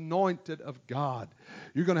is anointed of God,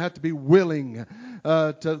 you're going to have to be willing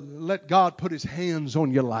to let God put His hands on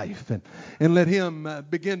your life and let Him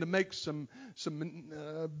begin to make some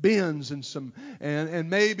bends and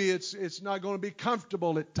maybe it's not going to be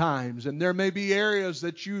comfortable at times, and there may be areas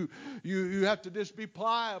that you have to just be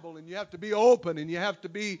pliable and you have to be open and you have to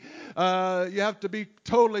be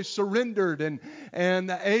totally surrendered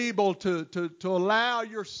and able to allow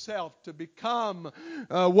yourself to become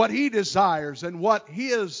what He desires and what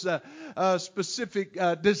His specific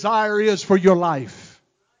desire is for your life.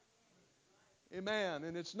 Amen.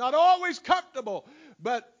 And it's not always comfortable,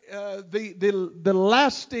 but the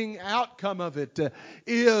lasting outcome of it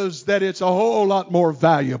is that it's a whole lot more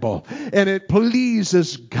valuable and it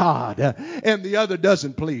pleases God, and the other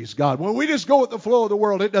doesn't please God. When we just go with the flow of the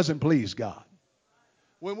world, it doesn't please God.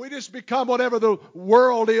 When we just become whatever the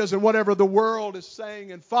world is and whatever the world is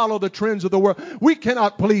saying and follow the trends of the world, we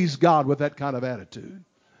cannot please God with that kind of attitude,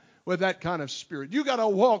 with that kind of spirit. You got to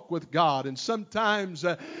walk with God. And sometimes,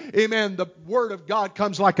 amen, the Word of God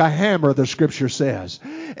comes like a hammer, the Scripture says.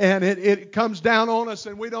 And it comes down on us,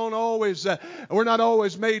 and we're not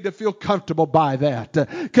always made to feel comfortable by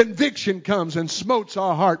that. Conviction comes and smotes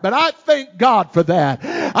our heart. But I thank God for that.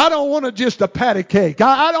 I don't want just a patty cake.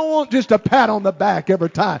 I don't want just a pat on the back every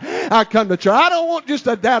time I come to church. I don't want just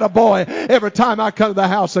a data boy every time I come to the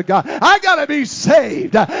house of God. I got to be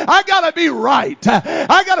saved. I got to be right.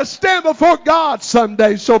 I got to stand before God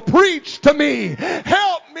someday. So preach to me.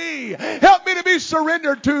 Help me. Help me to be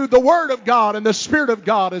surrendered to the Word of God and the Spirit of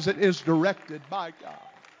God as it is directed by God.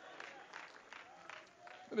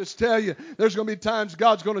 I just tell you, there's going to be times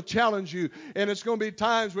God's going to challenge you. And it's going to be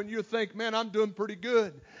times when you think, man, I'm doing pretty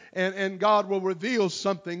good. And God will reveal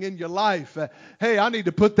something in your life. Hey, I need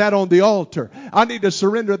to put that on the altar. I need to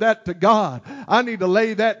surrender that to God. I need to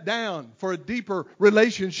lay that down for a deeper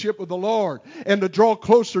relationship with the Lord and to draw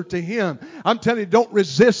closer to Him. I'm telling you, don't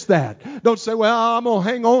resist that. Don't say, well, I'm going to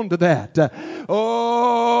hang on to that.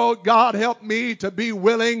 Oh, God, help me to be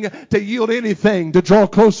willing to yield anything to draw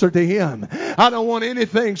closer to Him. I don't want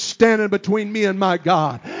anything standing between me and my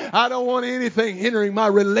God. I don't want anything hindering my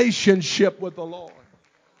relationship with the Lord.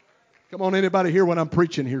 Come on, anybody hear what I'm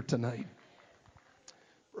preaching here tonight?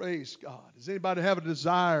 Praise God. Does anybody have a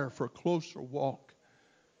desire for a closer walk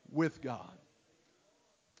with God?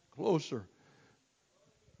 Closer,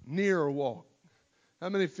 nearer walk. How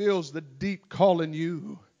many feels the deep calling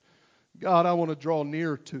you? God, I want to draw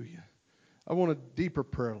near to you. I want a deeper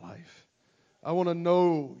prayer life. I want to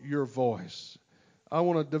know your voice. I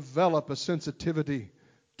want to develop a sensitivity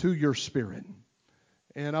to your Spirit.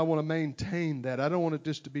 And I want to maintain that. I don't want it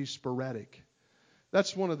just to be sporadic.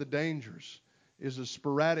 That's one of the dangers, is a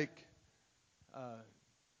sporadic,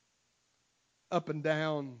 up and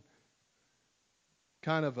down,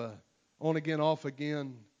 kind of a on again, off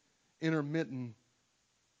again, intermittent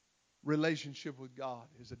relationship with God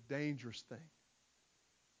is a dangerous thing.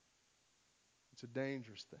 It's a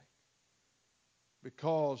dangerous thing.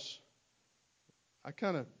 Because I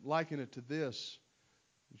kind of liken it to this.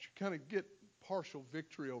 You kind of get partial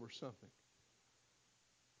victory over something.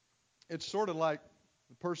 It's sort of like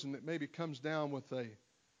the person that maybe comes down with a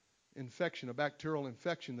infection, a bacterial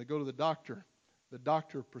infection. They go to the doctor. The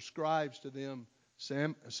doctor prescribes to them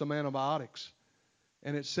some antibiotics.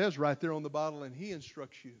 And it says right there on the bottle, and he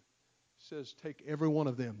instructs you, says, take every one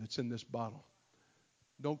of them that's in this bottle.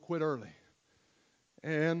 Don't quit early.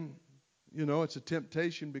 And, you know, it's a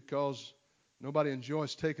temptation because nobody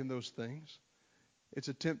enjoys taking those things. It's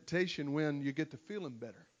a temptation when you get to feeling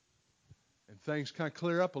better and things kind of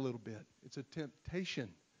clear up a little bit. It's a temptation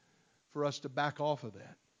for us to back off of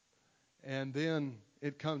that. And then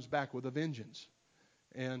it comes back with a vengeance.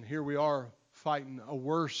 And here we are fighting a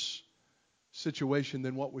worse situation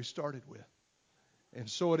than what we started with. And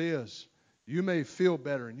so it is. You may feel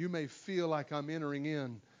better and you may feel like I'm entering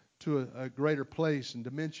in to a greater place and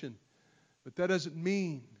dimension. But that doesn't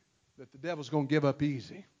mean that the devil's going to give up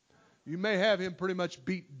easy. You may have him pretty much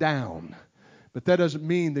beat down, but that doesn't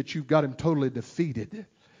mean that you've got him totally defeated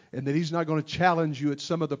and that he's not going to challenge you at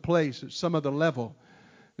some other place, at some other level.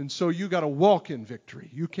 And so you got to walk in victory.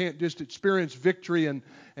 You can't just experience victory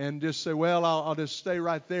and just say, well, I'll just stay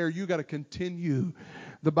right there. You got to continue.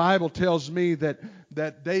 The Bible tells me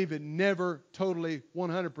that David never totally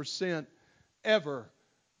 100% ever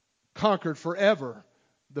conquered forever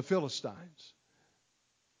the Philistines.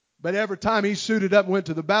 But every time he suited up and went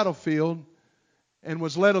to the battlefield and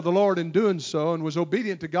was led of the Lord in doing so and was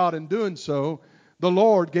obedient to God in doing so, the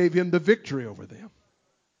Lord gave him the victory over them.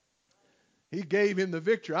 He gave him the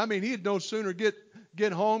victory. I mean, he'd no sooner get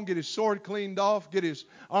home, get his sword cleaned off, get his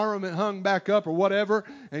armament hung back up or whatever,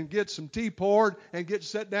 and get some tea poured and get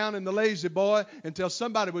set down in the lazy boy until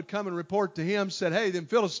somebody would come and report to him, said, hey, them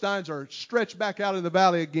Philistines are stretched back out in the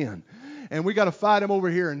valley again. And we got to fight them over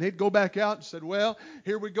here. And he'd go back out and said, well,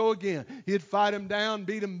 here we go again. He'd fight them down,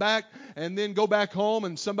 beat them back, and then go back home.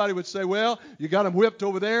 And somebody would say, well, you got them whipped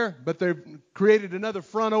over there, but they've created another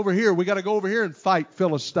front over here. We got to go over here and fight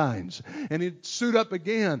Philistines. And he'd suit up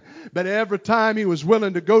again. But every time he was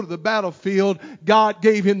willing to go to the battlefield, God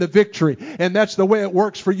gave him the victory. And that's the way it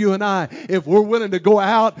works for you and I. If we're willing to go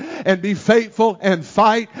out and be faithful and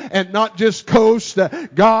fight and not just coast,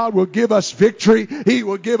 God will give us victory. He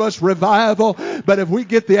will give us revival. revival. But if we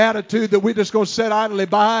get the attitude that we're just going to sit idly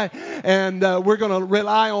by and we're going to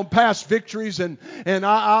rely on past victories and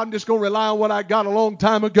I'm just going to rely on what I got a long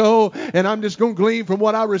time ago and I'm just going to glean from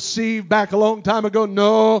what I received back a long time ago.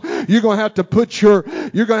 No, you're going to have to put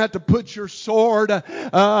your sword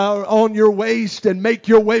on your waist and make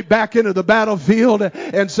your way back into the battlefield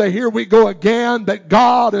and say, here we go again, that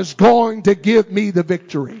God is going to give me the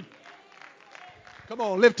victory. Come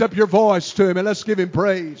on, lift up your voice to Him and let's give Him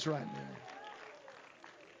praise right now.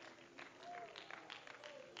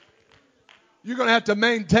 You're going to have to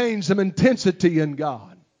maintain some intensity in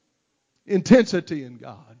God. Intensity in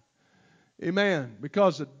God. Amen.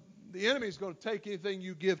 Because the enemy is going to take anything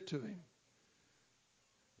you give to him.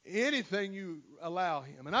 Anything you allow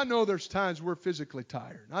him. And I know there's times we're physically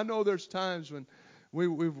tired. I know there's times when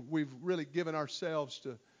we've really given ourselves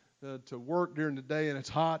to work during the day and it's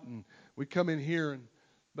hot and we come in here.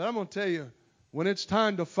 But I'm going to tell you, when it's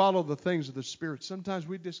time to follow the things of the Spirit, sometimes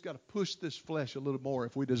we just got to push this flesh a little more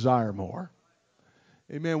if we desire more.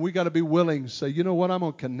 Amen. We got to be willing to say, you know what, I'm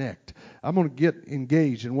going to connect. I'm going to get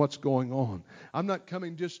engaged in what's going on. I'm not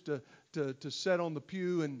coming just to sit on the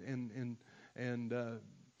pew and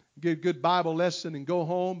get a good Bible lesson and go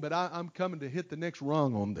home, but I'm coming to hit the next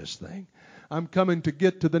rung on this thing. I'm coming to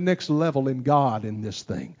get to the next level in God in this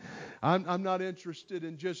thing. I'm not interested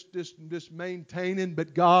in just maintaining,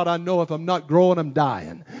 but God, I know if I'm not growing, I'm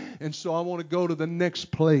dying. And so I want to go to the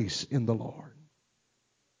next place in the Lord.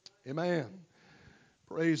 Amen.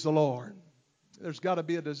 Praise the Lord. There's got to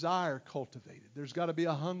be a desire cultivated. There's got to be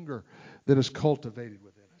a hunger that is cultivated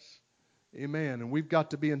within us. Amen. And we've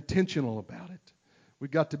got to be intentional about it.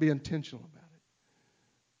 We've got to be intentional about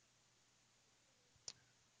it.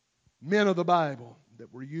 Men of the Bible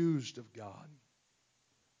that were used of God.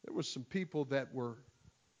 There were some people that were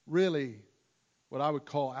really what I would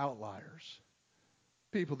call outliers.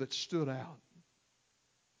 People that stood out.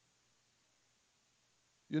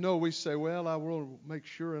 You know, we say, well, I will make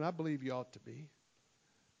sure, and I believe you ought to be.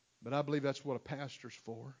 But I believe that's what a pastor's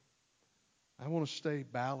for. I want to stay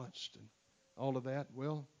balanced and all of that.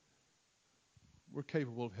 Well, we're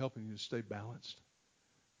capable of helping you to stay balanced.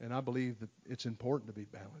 And I believe that it's important to be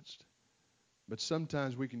balanced. But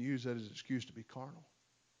sometimes we can use that as an excuse to be carnal.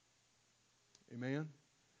 Amen?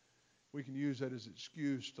 We can use that as an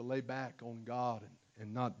excuse to lay back on God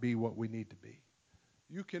and not be what we need to be.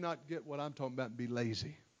 You cannot get what I'm talking about and be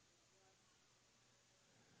lazy.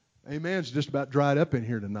 Amen. It's just about dried up in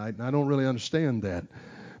here tonight, and I don't really understand that.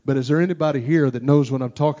 But is there anybody here that knows what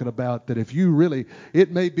I'm talking about? That if you really,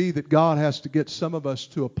 it may be that God has to get some of us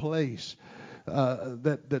to a place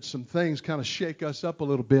that some things kind of shake us up a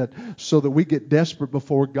little bit so that we get desperate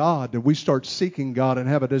before God, that we start seeking God and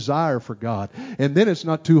have a desire for God. And then it's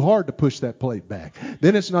not too hard to push that plate back.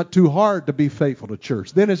 Then it's not too hard to be faithful to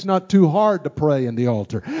church. Then it's not too hard to pray in the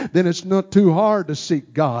altar. Then it's not too hard to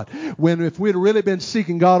seek God. When if we'd really been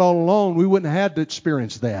seeking God all along, we wouldn't have had to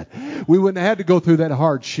experience that. We wouldn't have had to go through that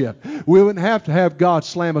hardship. We wouldn't have to have God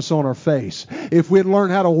slam us on our face. If we'd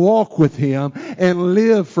learned how to walk with Him and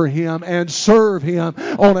live for Him and serve Him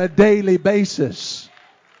on a daily basis.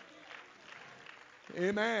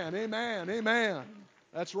 Amen, amen, amen.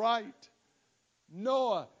 That's right.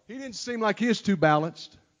 Noah, he didn't seem like he was too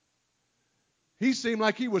balanced. He seemed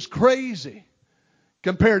like he was crazy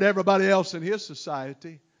compared to everybody else in his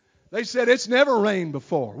society. They said, it's never rained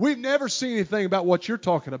before. We've never seen anything about what you're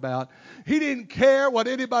talking about. He didn't care what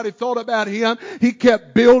anybody thought about him. He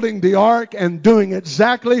kept building the ark and doing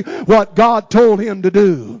exactly what God told him to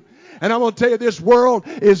do. And I'm going to tell you, this world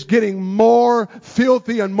is getting more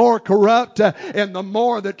filthy and more corrupt. And the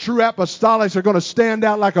more that true apostolics are going to stand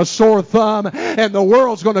out like a sore thumb. And the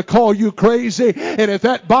world's going to call you crazy. And if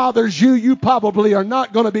that bothers you, you probably are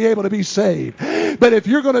not going to be able to be saved. But if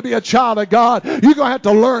you're going to be a child of God, you're going to have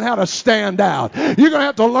to learn how to stand out. You're going to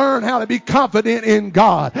have to learn how to be confident in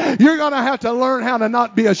God. You're going to have to learn how to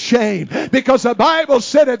not be ashamed. Because the Bible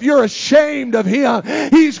said if you're ashamed of Him,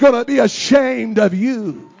 He's going to be ashamed of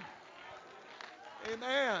you.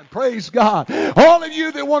 Amen. Praise God. All of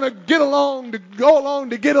you that want to get along, to go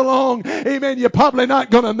along, to get along, amen, you're probably not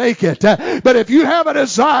going to make it. But if you have a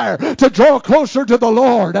desire to draw closer to the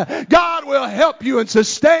Lord, God will help you and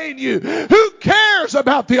sustain you. Who cares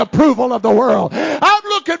about the approval of the world? I'm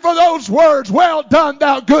looking for those words, well done,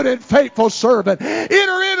 thou good and faithful servant.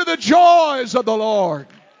 Enter into the joys of the Lord.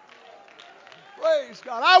 Praise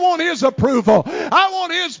God. I want His approval. I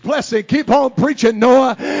want His blessing. Keep on preaching,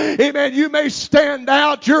 Noah. Amen. You may stand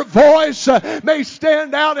out. Your voice may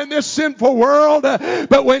stand out in this sinful world.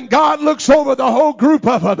 But when God looks over the whole group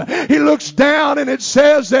of them, He looks down and it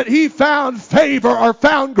says that he found favor or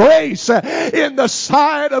found grace in the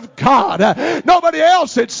sight of God. Nobody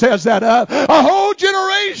else, it says that. A whole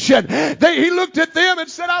generation. He looked at them and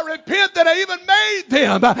said, I repent that I even made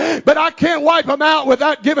them. But I can't wipe them out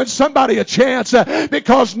without giving somebody a chance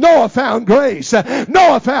because Noah found grace.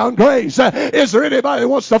 Noah found grace. Is there anybody that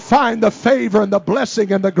wants to find the favor and the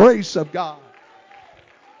blessing and the grace of God?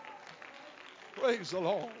 Praise the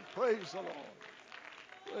Lord. Praise the Lord.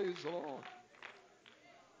 Praise the Lord.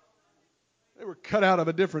 They were cut out of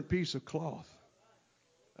a different piece of cloth.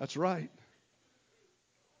 That's right.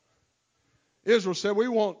 Israel said, we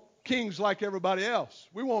want kings like everybody else.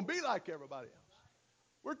 We won't be like everybody else.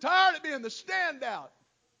 We're tired of being the standout.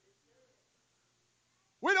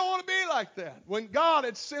 We don't want to be like that. When God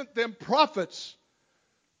had sent them prophets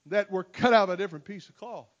that were cut out of a different piece of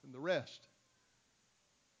cloth than the rest.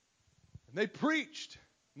 And they preached,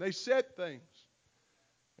 and they said things.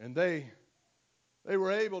 And they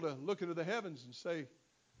were able to look into the heavens and say,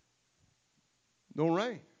 no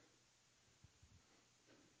rain.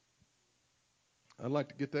 I'd like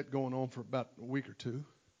to get that going on for about a week or two.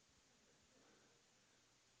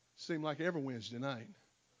 Seemed like every Wednesday night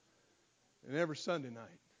and every Sunday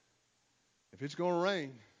night. If it's going to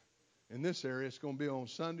rain in this area, it's going to be on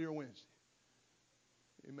Sunday or Wednesday.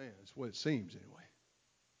 Amen. That's what it seems anyway.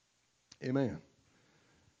 Amen.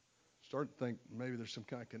 Start to think maybe there's some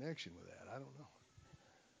kind of connection with that. I don't know.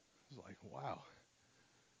 It's like, wow.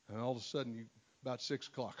 And all of a sudden, about 6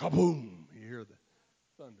 o'clock, boom, you hear the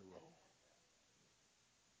thunder roll.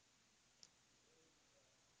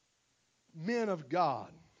 Men of God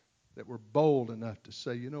that were bold enough to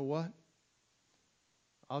say, you know what?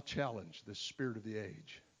 I'll challenge this spirit of the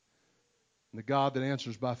age. And the God that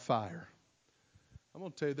answers by fire. I'm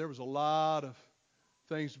going to tell you, there was a lot of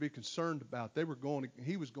things to be concerned about.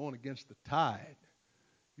 He was going against the tide.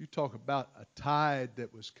 You talk about a tide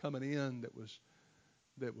that was coming in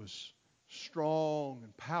that was strong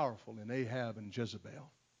and powerful in Ahab and Jezebel.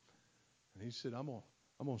 And he said, I'm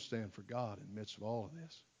going to stand for God in the midst of all of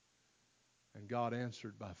this. And God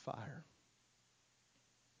answered by fire.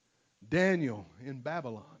 Daniel in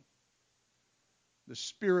Babylon. The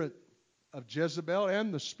spirit of Jezebel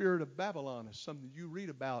and the spirit of Babylon is something you read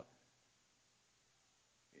about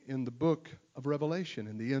in the book of Revelation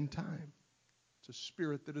in the end time. It's a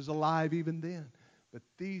spirit that is alive even then. But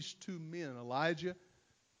these two men, Elijah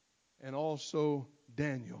and also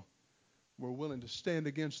Daniel, were willing to stand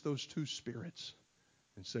against those two spirits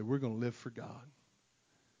and say, we're going to live for God.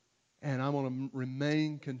 And I want to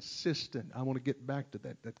remain consistent. I want to get back to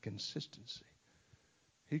that consistency.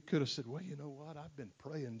 He could have said, well, you know what? I've been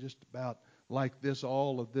praying just about like this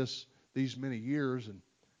these many years, and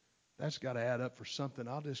that's got to add up for something.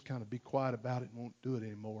 I'll just kind of be quiet about it and won't do it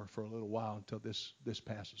anymore for a little while until this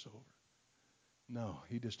passes over. No,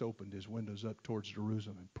 he just opened his windows up towards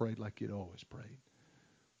Jerusalem and prayed like he'd always prayed,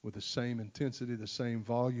 with the same intensity, the same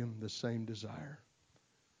volume, the same desire.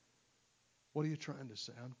 What are you trying to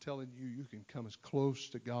say? I'm telling you, you can come as close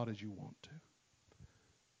to God as you want to.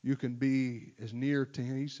 You can be as near to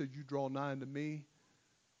Him. He said, you draw nigh to me,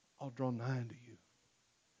 I'll draw nigh to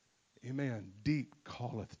you. Amen. Deep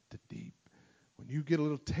calleth to deep. When you get a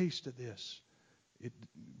little taste of this, it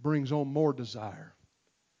brings on more desire,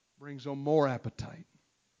 brings on more appetite.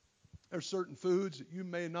 There are certain foods that you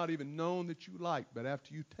may not even known that you like, but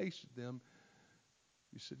after you tasted them,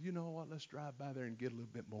 you said, you know what, let's drive by there and get a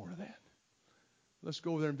little bit more of that. Let's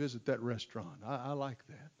go over there and visit that restaurant. I like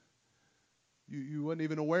that. You weren't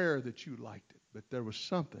even aware that you liked it, but there was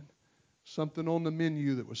something on the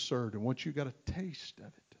menu that was served, and once you got a taste of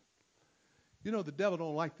it. You know, the devil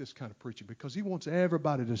don't like this kind of preaching because he wants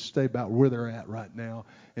everybody to stay about where they're at right now,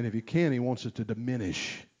 and if he can, he wants it to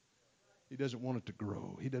diminish. He doesn't want it to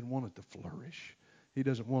grow. He doesn't want it to flourish. He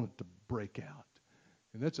doesn't want it to break out.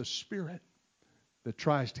 And that's a spirit that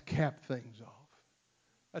tries to cap things off.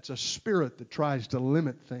 That's a spirit that tries to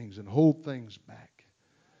limit things and hold things back.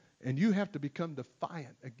 And you have to become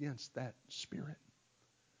defiant against that spirit.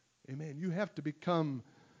 Amen. You have to become,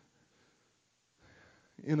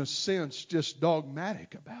 in a sense, just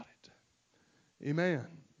dogmatic about it. Amen.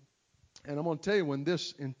 And I'm going to tell you, when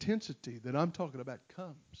this intensity that I'm talking about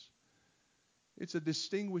comes, it's a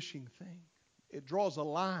distinguishing thing. It draws a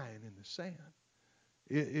line in the sand.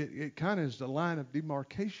 It kind of is the line of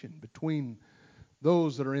demarcation between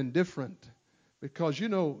those that are indifferent. Because, you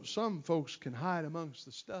know, some folks can hide amongst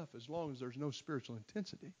the stuff as long as there's no spiritual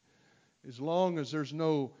intensity. as long as there's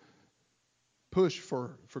no push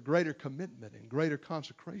for greater commitment and greater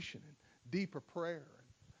consecration and deeper prayer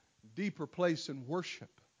and deeper place in worship.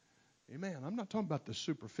 Amen. I'm not talking about the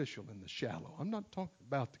superficial and the shallow. I'm not talking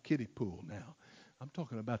about the kiddie pool now. I'm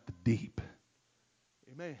talking about the deep.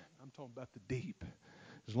 Amen. I'm talking about the deep.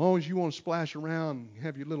 As long as you want to splash around and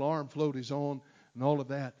have your little arm floaties on and all of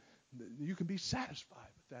that, you can be satisfied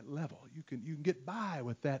with that level. You can get by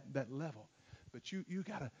with that level. But you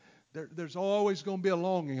gotta. There's always going to be a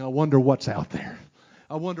longing. I wonder what's out there.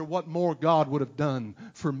 I wonder what more God would have done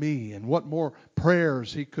for me and what more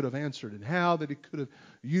prayers He could have answered and how that He could have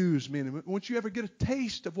used me. And once you ever get a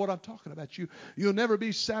taste of what I'm talking about, you'll never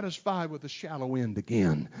be satisfied with the shallow end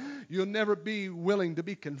again. You'll never be willing to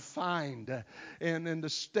be confined and to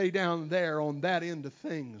stay down there on that end of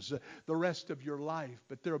things the rest of your life.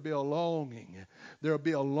 But there'll be a longing. There'll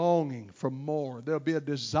be a longing for more. There'll be a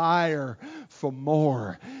desire for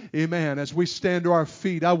more. Amen. As we stand to our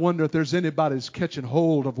feet, I wonder if there's anybody that's catching hold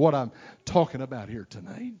of what I'm talking about here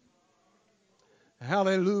tonight.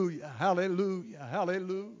 Hallelujah, hallelujah,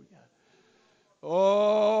 hallelujah.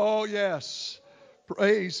 Oh, yes.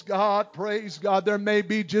 Praise God, praise God. There may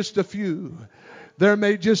be just a few. There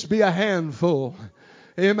may just be a handful.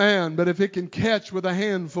 Amen. But if it can catch with a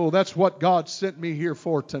handful, that's what God sent me here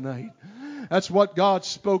for tonight. That's what God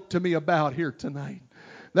spoke to me about here tonight.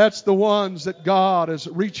 That's the ones that God is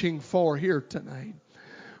reaching for here tonight.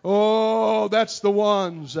 Oh, that's the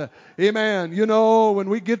ones. Amen. You know, when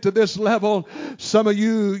we get to this level, some of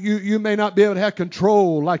you may not be able to have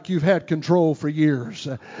control like you've had control for years.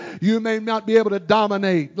 You may not be able to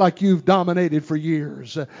dominate like you've dominated for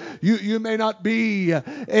years. You may not be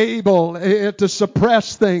able to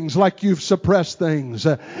suppress things like you've suppressed things.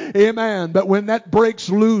 Amen. But when that breaks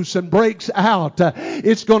loose and breaks out,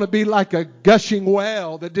 it's going to be like a gushing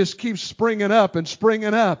well that just keeps springing up and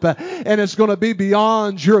springing up. And it's going to be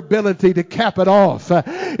beyond your ability to cap it off.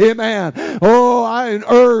 Amen. Oh, I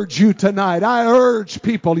urge you tonight. I urge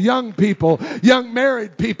people, young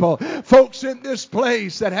married people, folks in this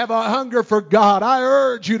place that have a hunger for God. I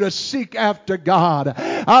urge you to seek after God.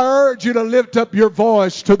 I urge you to lift up your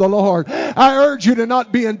voice to the Lord. I urge you to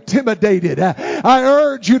not be intimidated. I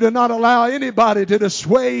urge you to not allow anybody to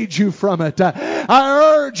dissuade you from it. I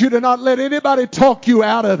urge you to not let anybody talk you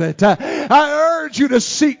out of it. I urge you to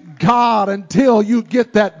seek God until you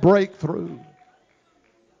get that breakthrough.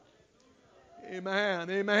 Amen,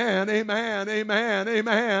 amen, amen, amen,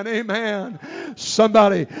 amen, amen.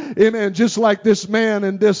 Somebody, amen, just like this man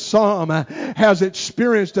in this psalm has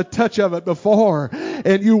experienced a touch of it before.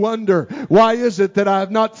 And you wonder, why is it that I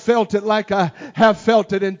have not felt it like I have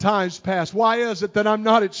felt it in times past? Why is it that I'm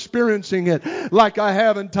not experiencing it like I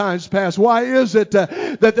have in times past? Why is it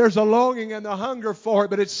that there's a longing and a hunger for it,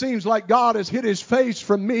 but it seems like God has hid His face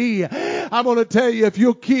from me? I'm going to tell you, if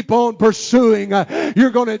you'll keep on pursuing,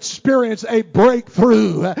 you're going to experience a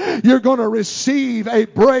breakthrough. You're going to receive a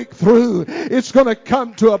breakthrough. It's going to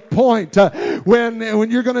come to a point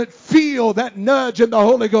when you're going to feel that nudge in the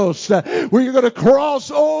Holy Ghost, where you're going to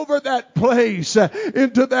cross over that place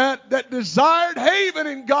into that desired haven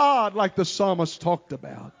in God, like the psalmist talked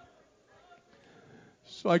about.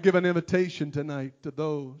 So I give an invitation tonight to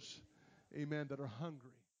those, amen, that are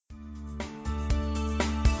hungry.